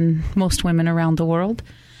rights than most women around the world.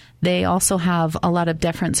 They also have a lot of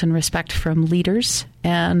deference and respect from leaders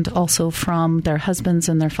and also from their husbands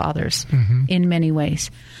and their fathers in many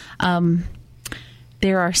ways.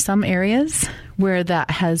 There are some areas where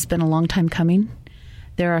that has been a long time coming.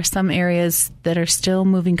 There are some areas that are still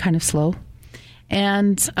moving kind of slow.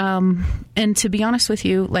 And to be honest with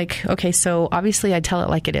you, so obviously I tell it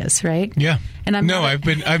like it is, right? Yeah. And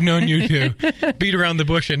I've known you to beat around the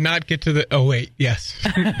bush and not get to the. Oh wait, yes.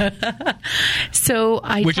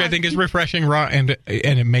 Which I think is refreshing, raw, and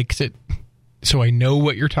it makes it so I know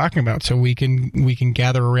what you're talking about, so we can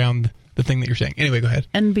gather around the thing that you're saying. Anyway, go ahead.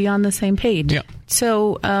 And be on the same page. Yeah.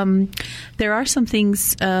 So there are some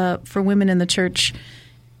things for women in the church.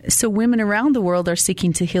 So women around the world are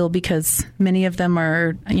seeking to heal because many of them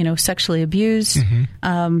are, sexually abused.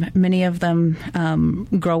 Many of them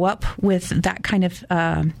grow up with that kind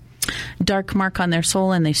of dark mark on their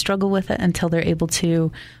soul, and they struggle with it until they're able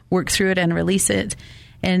to work through it and release it.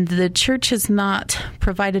 And the church has not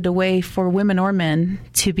provided a way for women or men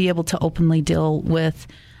to be able to openly deal with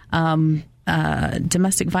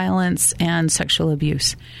domestic violence and sexual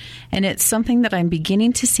abuse. And it's something that I'm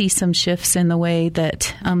beginning to see some shifts in the way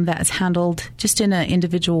that that's handled just in an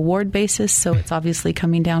individual ward basis. So it's obviously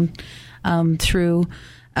coming down through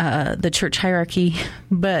the church hierarchy.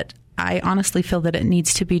 But I honestly feel that it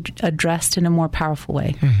needs to be addressed in a more powerful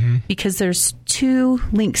way because there's two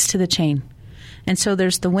links to the chain. And so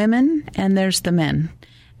there's the women and there's the men.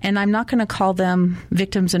 And I'm not going to call them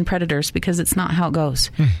victims and predators because it's not how it goes.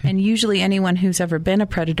 And usually anyone who's ever been a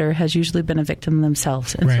predator has usually been a victim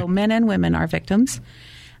themselves. And so men and women are victims.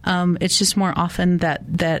 It's just more often that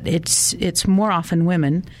it's more often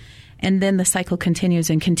women. And then the cycle continues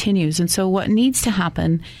and continues. And so what needs to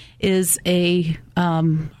happen is a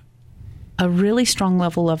really strong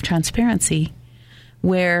level of transparency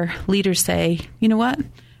where leaders say, you know what?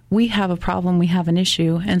 We have a problem, we have an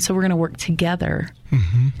issue, and so we're going to work together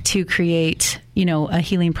to create, a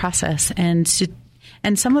healing process. And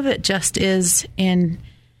some of it just is in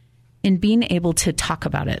being able to talk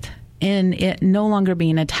about it, in it no longer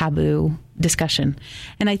being a taboo discussion.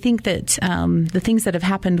 And I think that the things that have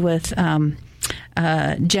happened with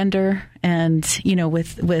gender and,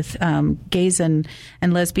 with gays and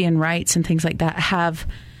lesbian rights and things like that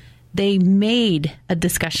they made a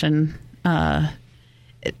discussion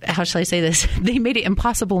how shall I say this? They made it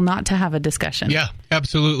impossible not to have a discussion. Yeah,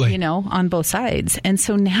 absolutely. On both sides. And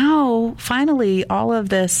so now, finally, all of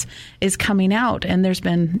this is coming out, and there's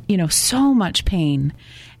been, so much pain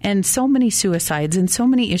and so many suicides and so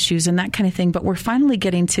many issues and that kind of thing. But we're finally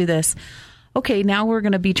getting to this, okay, now we're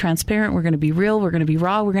going to be transparent, we're going to be real, we're going to be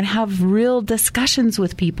raw, we're going to have real discussions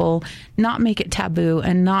with people, not make it taboo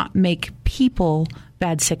and not make people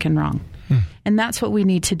bad, sick, and wrong. And that's what we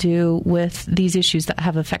need to do with these issues that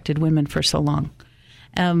have affected women for so long,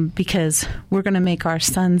 because we're going to make our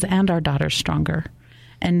sons and our daughters stronger.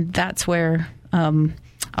 And that's where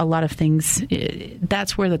a lot of things,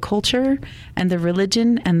 that's where the culture and the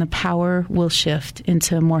religion and the power will shift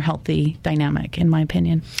into a more healthy dynamic, in my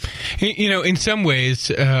opinion. In some ways,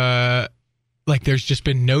 there's just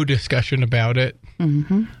been no discussion about it.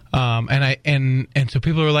 And so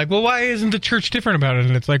people are like, well, why isn't the church different about it?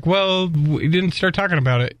 And it's like, well, we didn't start talking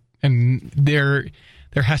about it. And there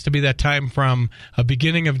has to be that time from a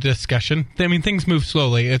beginning of discussion. I mean, things move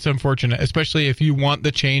slowly. It's unfortunate, especially if you want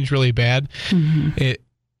the change really bad.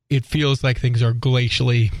 It feels like things are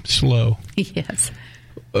glacially slow. Yes.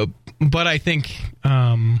 But I think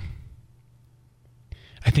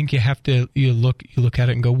you have to you look at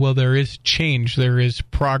it and go, well, there is change, there is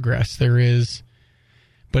progress, there is.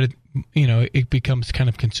 But it becomes kind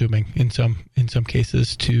of consuming in some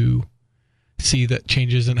cases to see that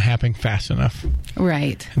change isn't happening fast enough.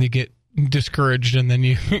 Right. And you get discouraged, and then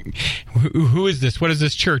you, who is this? What is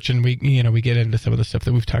this church? And we get into some of the stuff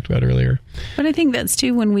that we've talked about earlier. But I think that's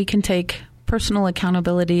too when we can take personal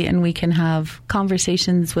accountability, and we can have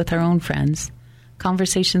conversations with our own friends,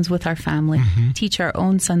 conversations with our family, teach our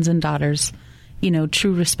own sons and daughters,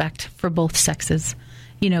 true respect for both sexes.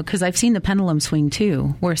 Because I've seen the pendulum swing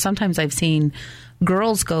too, where sometimes I've seen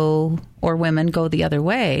girls go or women go the other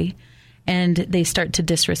way, and they start to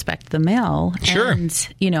disrespect the male. Sure. And,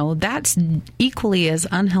 that's equally as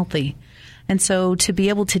unhealthy. And so to be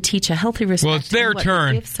able to teach a healthy respect. Well, it's their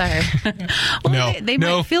turn. The gifts are. Well, they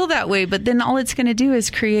might feel that way, but then all it's going to do is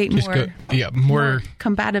create more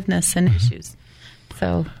combativeness and issues.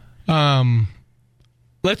 So.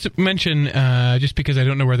 Let's mention, just because I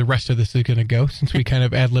don't know where the rest of this is going to go, since we kind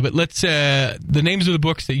of ad-lib it, let's, the names of the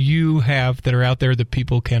books that you have that are out there that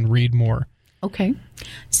people can read more. Okay.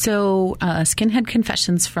 So, Skinhead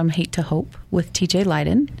Confessions from Hate to Hope with T.J.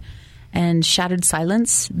 Lydon, and Shattered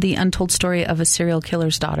Silence, The Untold Story of a Serial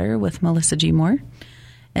Killer's Daughter with Melissa G. Moore.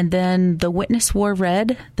 And then The Witness Wore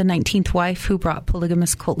Red, The 19th Wife Who Brought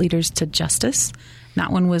Polygamous Cult Leaders to Justice.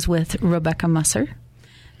 That one was with Rebecca Musser.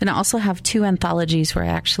 Then I also have 2 anthologies where I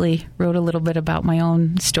actually wrote a little bit about my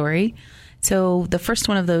own story. So the first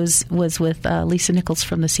one of those was with Lisa Nichols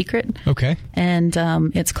from The Secret. Okay. And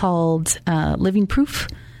it's called Living Proof,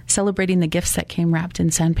 Celebrating the Gifts That Came Wrapped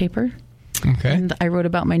in Sandpaper. Okay. And I wrote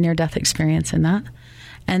about my near-death experience in that.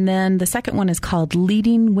 And then the second one is called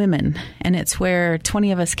Leading Women, and it's where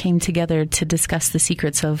 20 of us came together to discuss the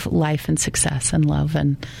secrets of life and success and love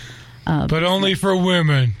and but only for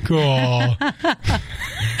women. Cool.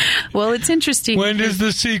 Well, it's interesting. When does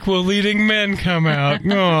the sequel, Leading Men, come out?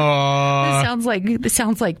 This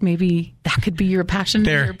sounds like maybe that could be your passion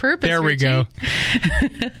and your purpose. There we go.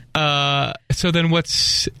 So then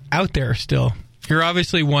what's out there still? You're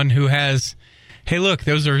obviously one who has, hey, look,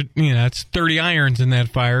 those are, it's 30 irons in that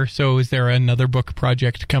fire. So is there another book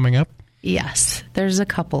project coming up? Yes, there's a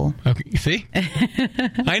couple. Okay, see?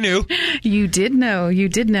 I knew. You did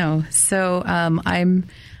know. So I'm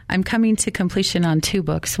coming to completion on 2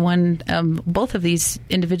 books. One, both of these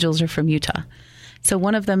individuals are from Utah. So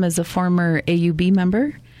one of them is a former AUB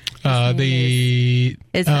member. The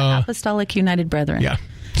Apostolic United Brethren. Yeah.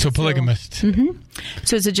 So polygamist.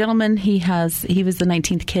 So as a gentleman, he was the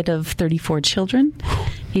 19th kid of 34 children.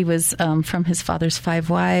 He was from his father's 5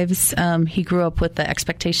 wives. He grew up with the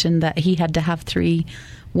expectation that he had to have 3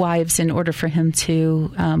 wives in order for him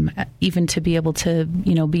to even to be able to,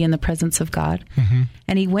 be in the presence of God.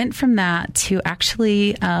 And he went from that to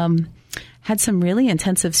actually had some really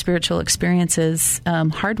intensive spiritual experiences,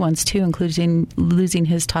 hard ones too, including losing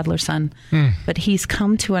his toddler son. But he's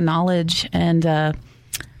come to a knowledge and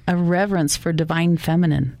a reverence for divine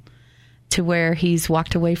feminine, to where he's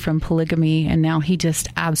walked away from polygamy, and now he just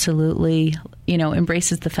absolutely,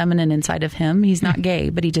 embraces the feminine inside of him. He's not gay,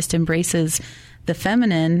 but he just embraces the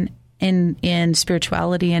feminine in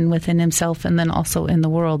spirituality and within himself, and then also in the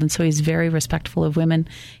world. And so he's very respectful of women.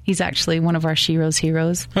 He's actually one of our Shiro's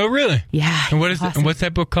heroes. Oh, really? Yeah. And what's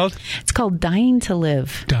that book called? It's called Dying to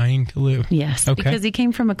Live. Dying to Live. Yes. Okay. Because he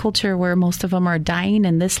came from a culture where most of them are dying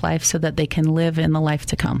in this life so that they can live in the life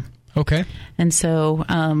to come. Okay. And so,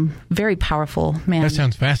 very powerful, man. That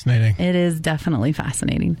sounds fascinating. It is definitely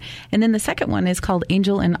fascinating. And then the second one is called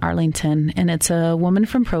Angel in Arlington, and it's a woman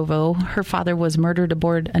from Provo. Her father was murdered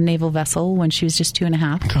aboard a naval vessel when she was just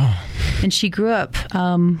 2.5. Oh. And she grew up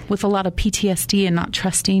with a lot of PTSD and not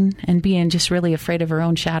trusting and being just really afraid of her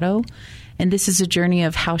own shadow. And this is a journey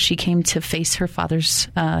of how she came to face her father's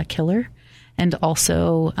killer, and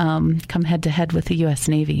also come head-to-head with the U.S.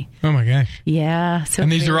 Navy. Oh, my gosh. Yeah. So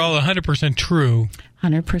and these are all 100% true.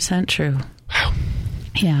 100% true. Wow.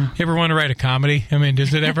 Yeah. You ever want to write a comedy? I mean,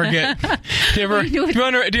 does it ever get... do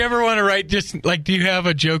you ever want to write just, like, do you have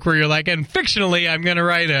a joke where you're like, and fictionally, I'm going to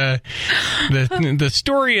write the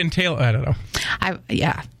story and tale... I don't know.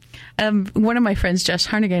 Yeah. One of my friends, Josh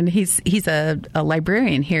Harnigan, he's a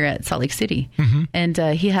librarian here at Salt Lake City, and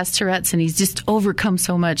he has Tourette's, and he's just overcome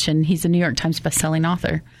so much, and he's a New York Times bestselling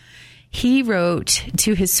author. He wrote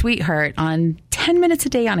to his sweetheart on 10 minutes a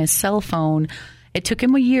day on his cell phone. It took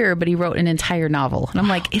him a year, but he wrote an entire novel. And I'm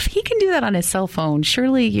like, if he can do that on his cell phone,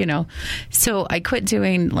 surely, So I quit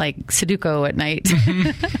doing like Sudoku at night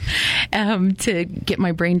to get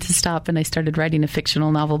my brain to stop, and I started writing a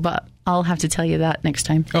fictional novel. But I'll have to tell you that next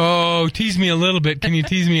time. Oh, tease me a little bit. Can you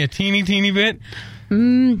tease me a teeny bit?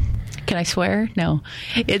 Can I swear? No.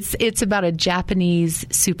 It's about a Japanese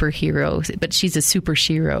superhero, but she's a super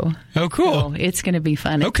shiro. Oh, cool. So it's going to be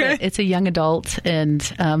fun. Okay. It's a young adult and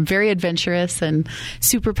very adventurous, and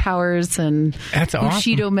superpowers and That's awesome.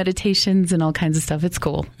 Bushido meditations and all kinds of stuff. It's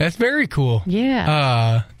cool. That's very cool.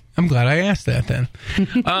 Yeah. I'm glad I asked that then.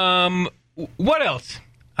 What else?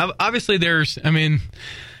 Obviously,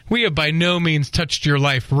 We have by no means touched your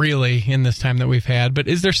life, really, in this time that we've had. But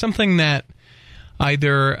is there something that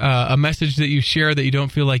either a message that you share that you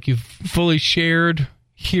don't feel like you've fully shared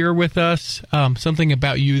here with us, something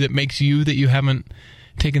about you that makes you that you haven't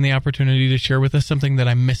taken the opportunity to share with us, something that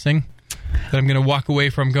I'm missing, that I'm going to walk away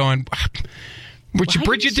from going,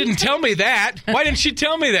 Bridget didn't tell me that. Why didn't she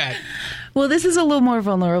tell me that? Well, this is a little more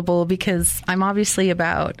vulnerable because I'm obviously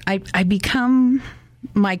I become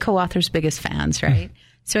my co-author's biggest fans, right?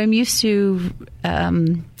 So I'm used to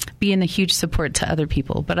being a huge support to other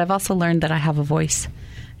people, but I've also learned that I have a voice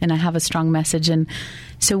and I have a strong message. And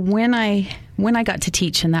so when I got to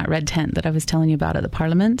teach in that red tent that I was telling you about at the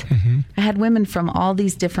Parliament, I had women from all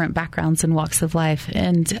these different backgrounds and walks of life.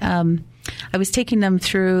 And I was taking them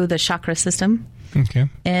through the chakra system. Okay.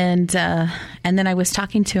 And then I was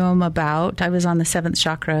talking to them about, I was on the 7th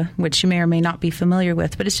chakra, which you may or may not be familiar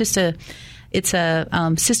with, but it's just a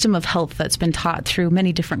system of health that's been taught through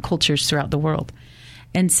many different cultures throughout the world.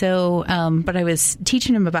 And so, but I was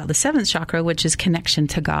teaching them about the 7th chakra, which is connection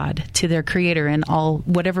to God, to their creator in all,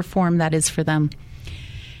 whatever form that is for them.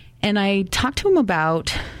 And I talked to them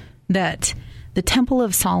about that the Temple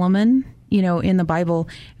of Solomon, in the Bible,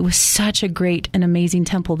 it was such a great and amazing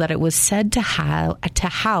temple that it was said to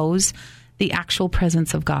house the actual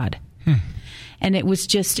presence of God. And it was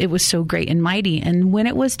so great and mighty. And when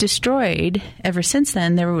it was destroyed, ever since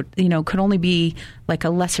then, there could only be like a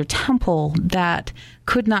lesser temple that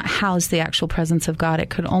could not house the actual presence of God. It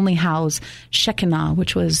could only house Shekinah,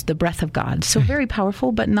 which was the breath of God. So very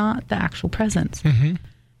powerful, but not the actual presence.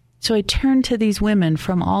 So I turned to these women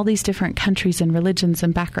from all these different countries and religions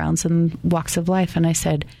and backgrounds and walks of life. And I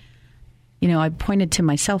said, I pointed to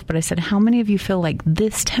myself, but I said, how many of you feel like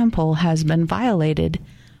this temple has been violated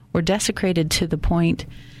or desecrated to the point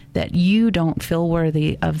that you don't feel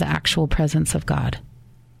worthy of the actual presence of God?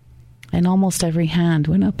 And almost every hand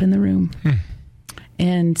went up in the room.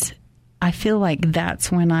 And I feel like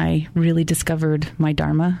that's when I really discovered my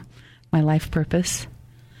dharma, my life purpose,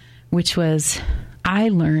 which was I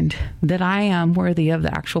learned that I am worthy of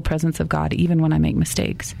the actual presence of God, even when I make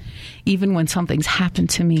mistakes, even when something's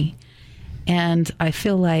happened to me. And I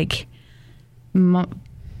feel like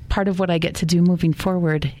part of what I get to do moving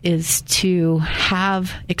forward is to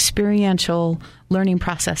have experiential learning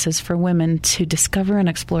processes for women to discover and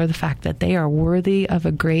explore the fact that they are worthy of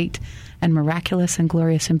a great and miraculous and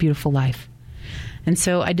glorious and beautiful life. And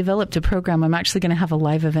so I developed a program. I'm actually going to have a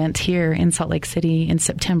live event here in Salt Lake City in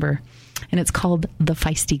September, and it's called The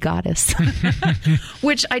Feisty Goddess,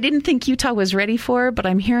 which I didn't think Utah was ready for, but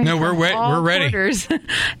I'm hearing from all quarters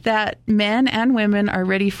that men and women are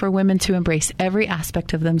ready for women to embrace every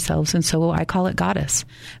aspect of themselves. And so I call it Goddess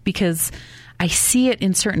because I see it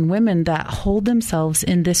in certain women that hold themselves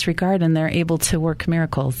in this regard and they're able to work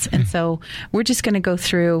miracles. And so we're just going to go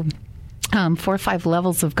through 4 or 5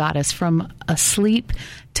 levels of Goddess, from asleep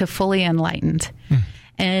to fully enlightened.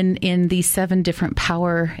 And in these 7 different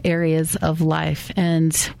power areas of life.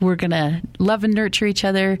 And we're going to love and nurture each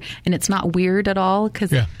other. And it's not weird at all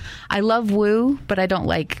because I love woo, but I don't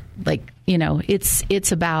like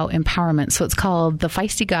it's about empowerment. So it's called The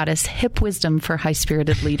Feisty Goddess, Hip Wisdom for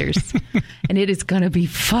High-Spirited Leaders. And it is going to be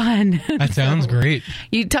fun. That sounds great.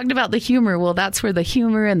 You talked about the humor. Well, that's where the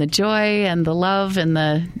humor and the joy and the love and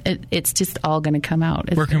it's just all going to come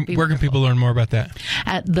out. Where can people learn more about that?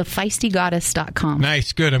 At thefeistygoddess.com.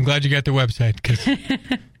 Nice. Good. I'm glad you got the website because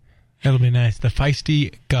that'll be nice.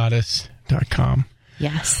 Thefeistygoddess.com.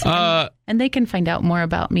 Yes. And they can find out more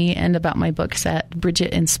about me and about my books at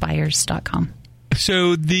bridgetinspires.com.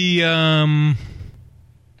 So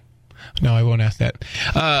no, I won't ask that.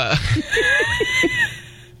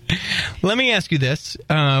 Let me ask you this.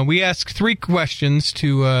 We ask 3 questions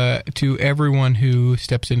to everyone who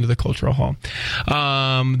steps into the cultural hall.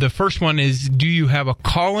 The first one is, do you have a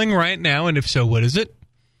calling right now? And if so, what is it?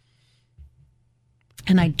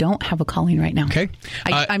 And I don't have a calling right now. Okay.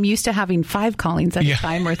 I'm used to having 5 callings at a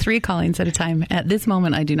time or 3 callings at a time. At this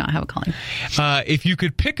moment, I do not have a calling. If you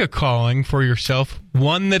could pick a calling for yourself,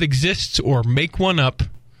 one that exists or make one up,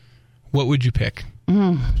 what would you pick?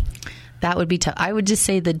 That would be tough. I would just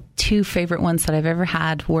say the 2 favorite ones that I've ever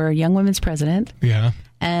had were Young Women's President. Yeah.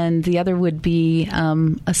 And the other would be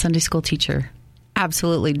a Sunday school teacher.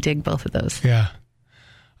 Absolutely dig both of those. Yeah.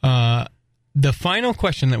 The final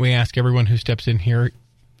question that we ask everyone who steps in here,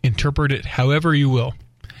 interpret it however you will.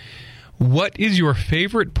 What is your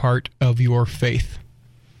favorite part of your faith?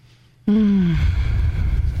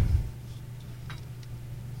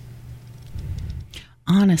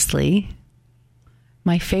 Honestly,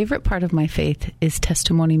 my favorite part of my faith is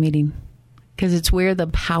testimony meeting, because it's where the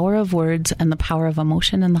power of words and the power of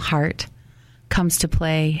emotion in the heart comes to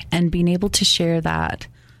play, and being able to share that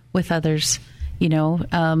with others. You know,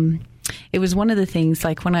 it was one of the things,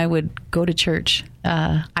 like when I would go to church,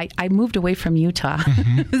 I moved away from Utah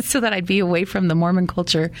so that I'd be away from the Mormon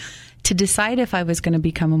culture to decide if I was going to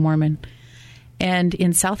become a Mormon. And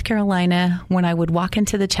in South Carolina, when I would walk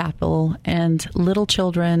into the chapel and little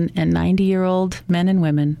children and 90-year-old men and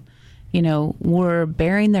women, you know, were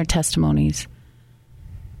bearing their testimonies,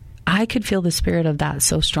 I could feel the spirit of that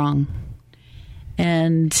so strong.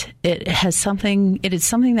 And it is something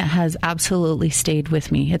that has absolutely stayed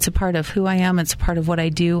with me. It's a part of who I am. It's a part of what I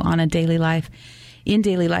do in daily life.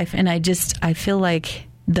 And I feel like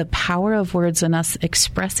the power of words and us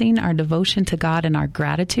expressing our devotion to God and our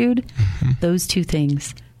gratitude, those two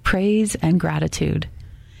things, praise and gratitude.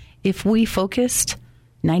 If we focused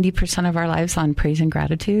 90% of our lives on praise and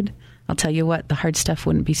gratitude, I'll tell you what, the hard stuff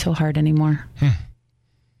wouldn't be so hard anymore.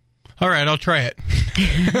 All right, I'll try it.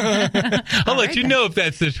 I'll let you know if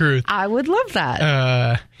that's the truth. I would love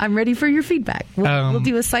that. I'm ready for your feedback. We'll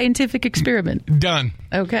do a scientific experiment. Done.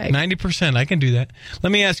 Okay. 90%. I can do that.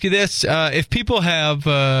 Let me ask you this. If people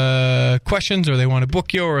have questions, or they want to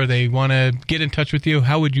book you, or they want to get in touch with you,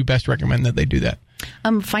 how would you best recommend that they do that?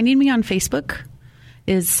 Finding me on Facebook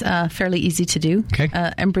is fairly easy to do. Okay.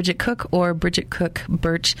 I'm Bridget Cook, or Bridget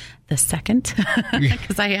Cook-Burch II,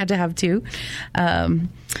 because I had to have two.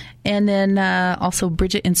 And then also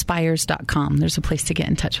BridgetInspires.com. There's a place to get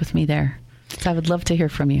in touch with me there. So I would love to hear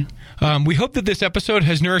from you. We hope that this episode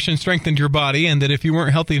has nourished and strengthened your body, and that if you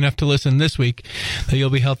weren't healthy enough to listen this week, that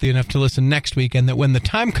you'll be healthy enough to listen next week, and that when the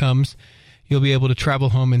time comes, you'll be able to travel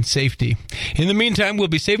home in safety. In the meantime, we'll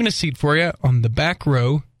be saving a seat for you on the back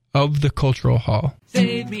row of the Cultural Hall.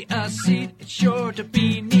 Save me a seat, it's sure to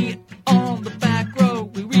be neat on the back row.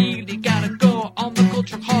 We really gotta go on the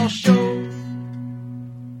Cultural Hall show.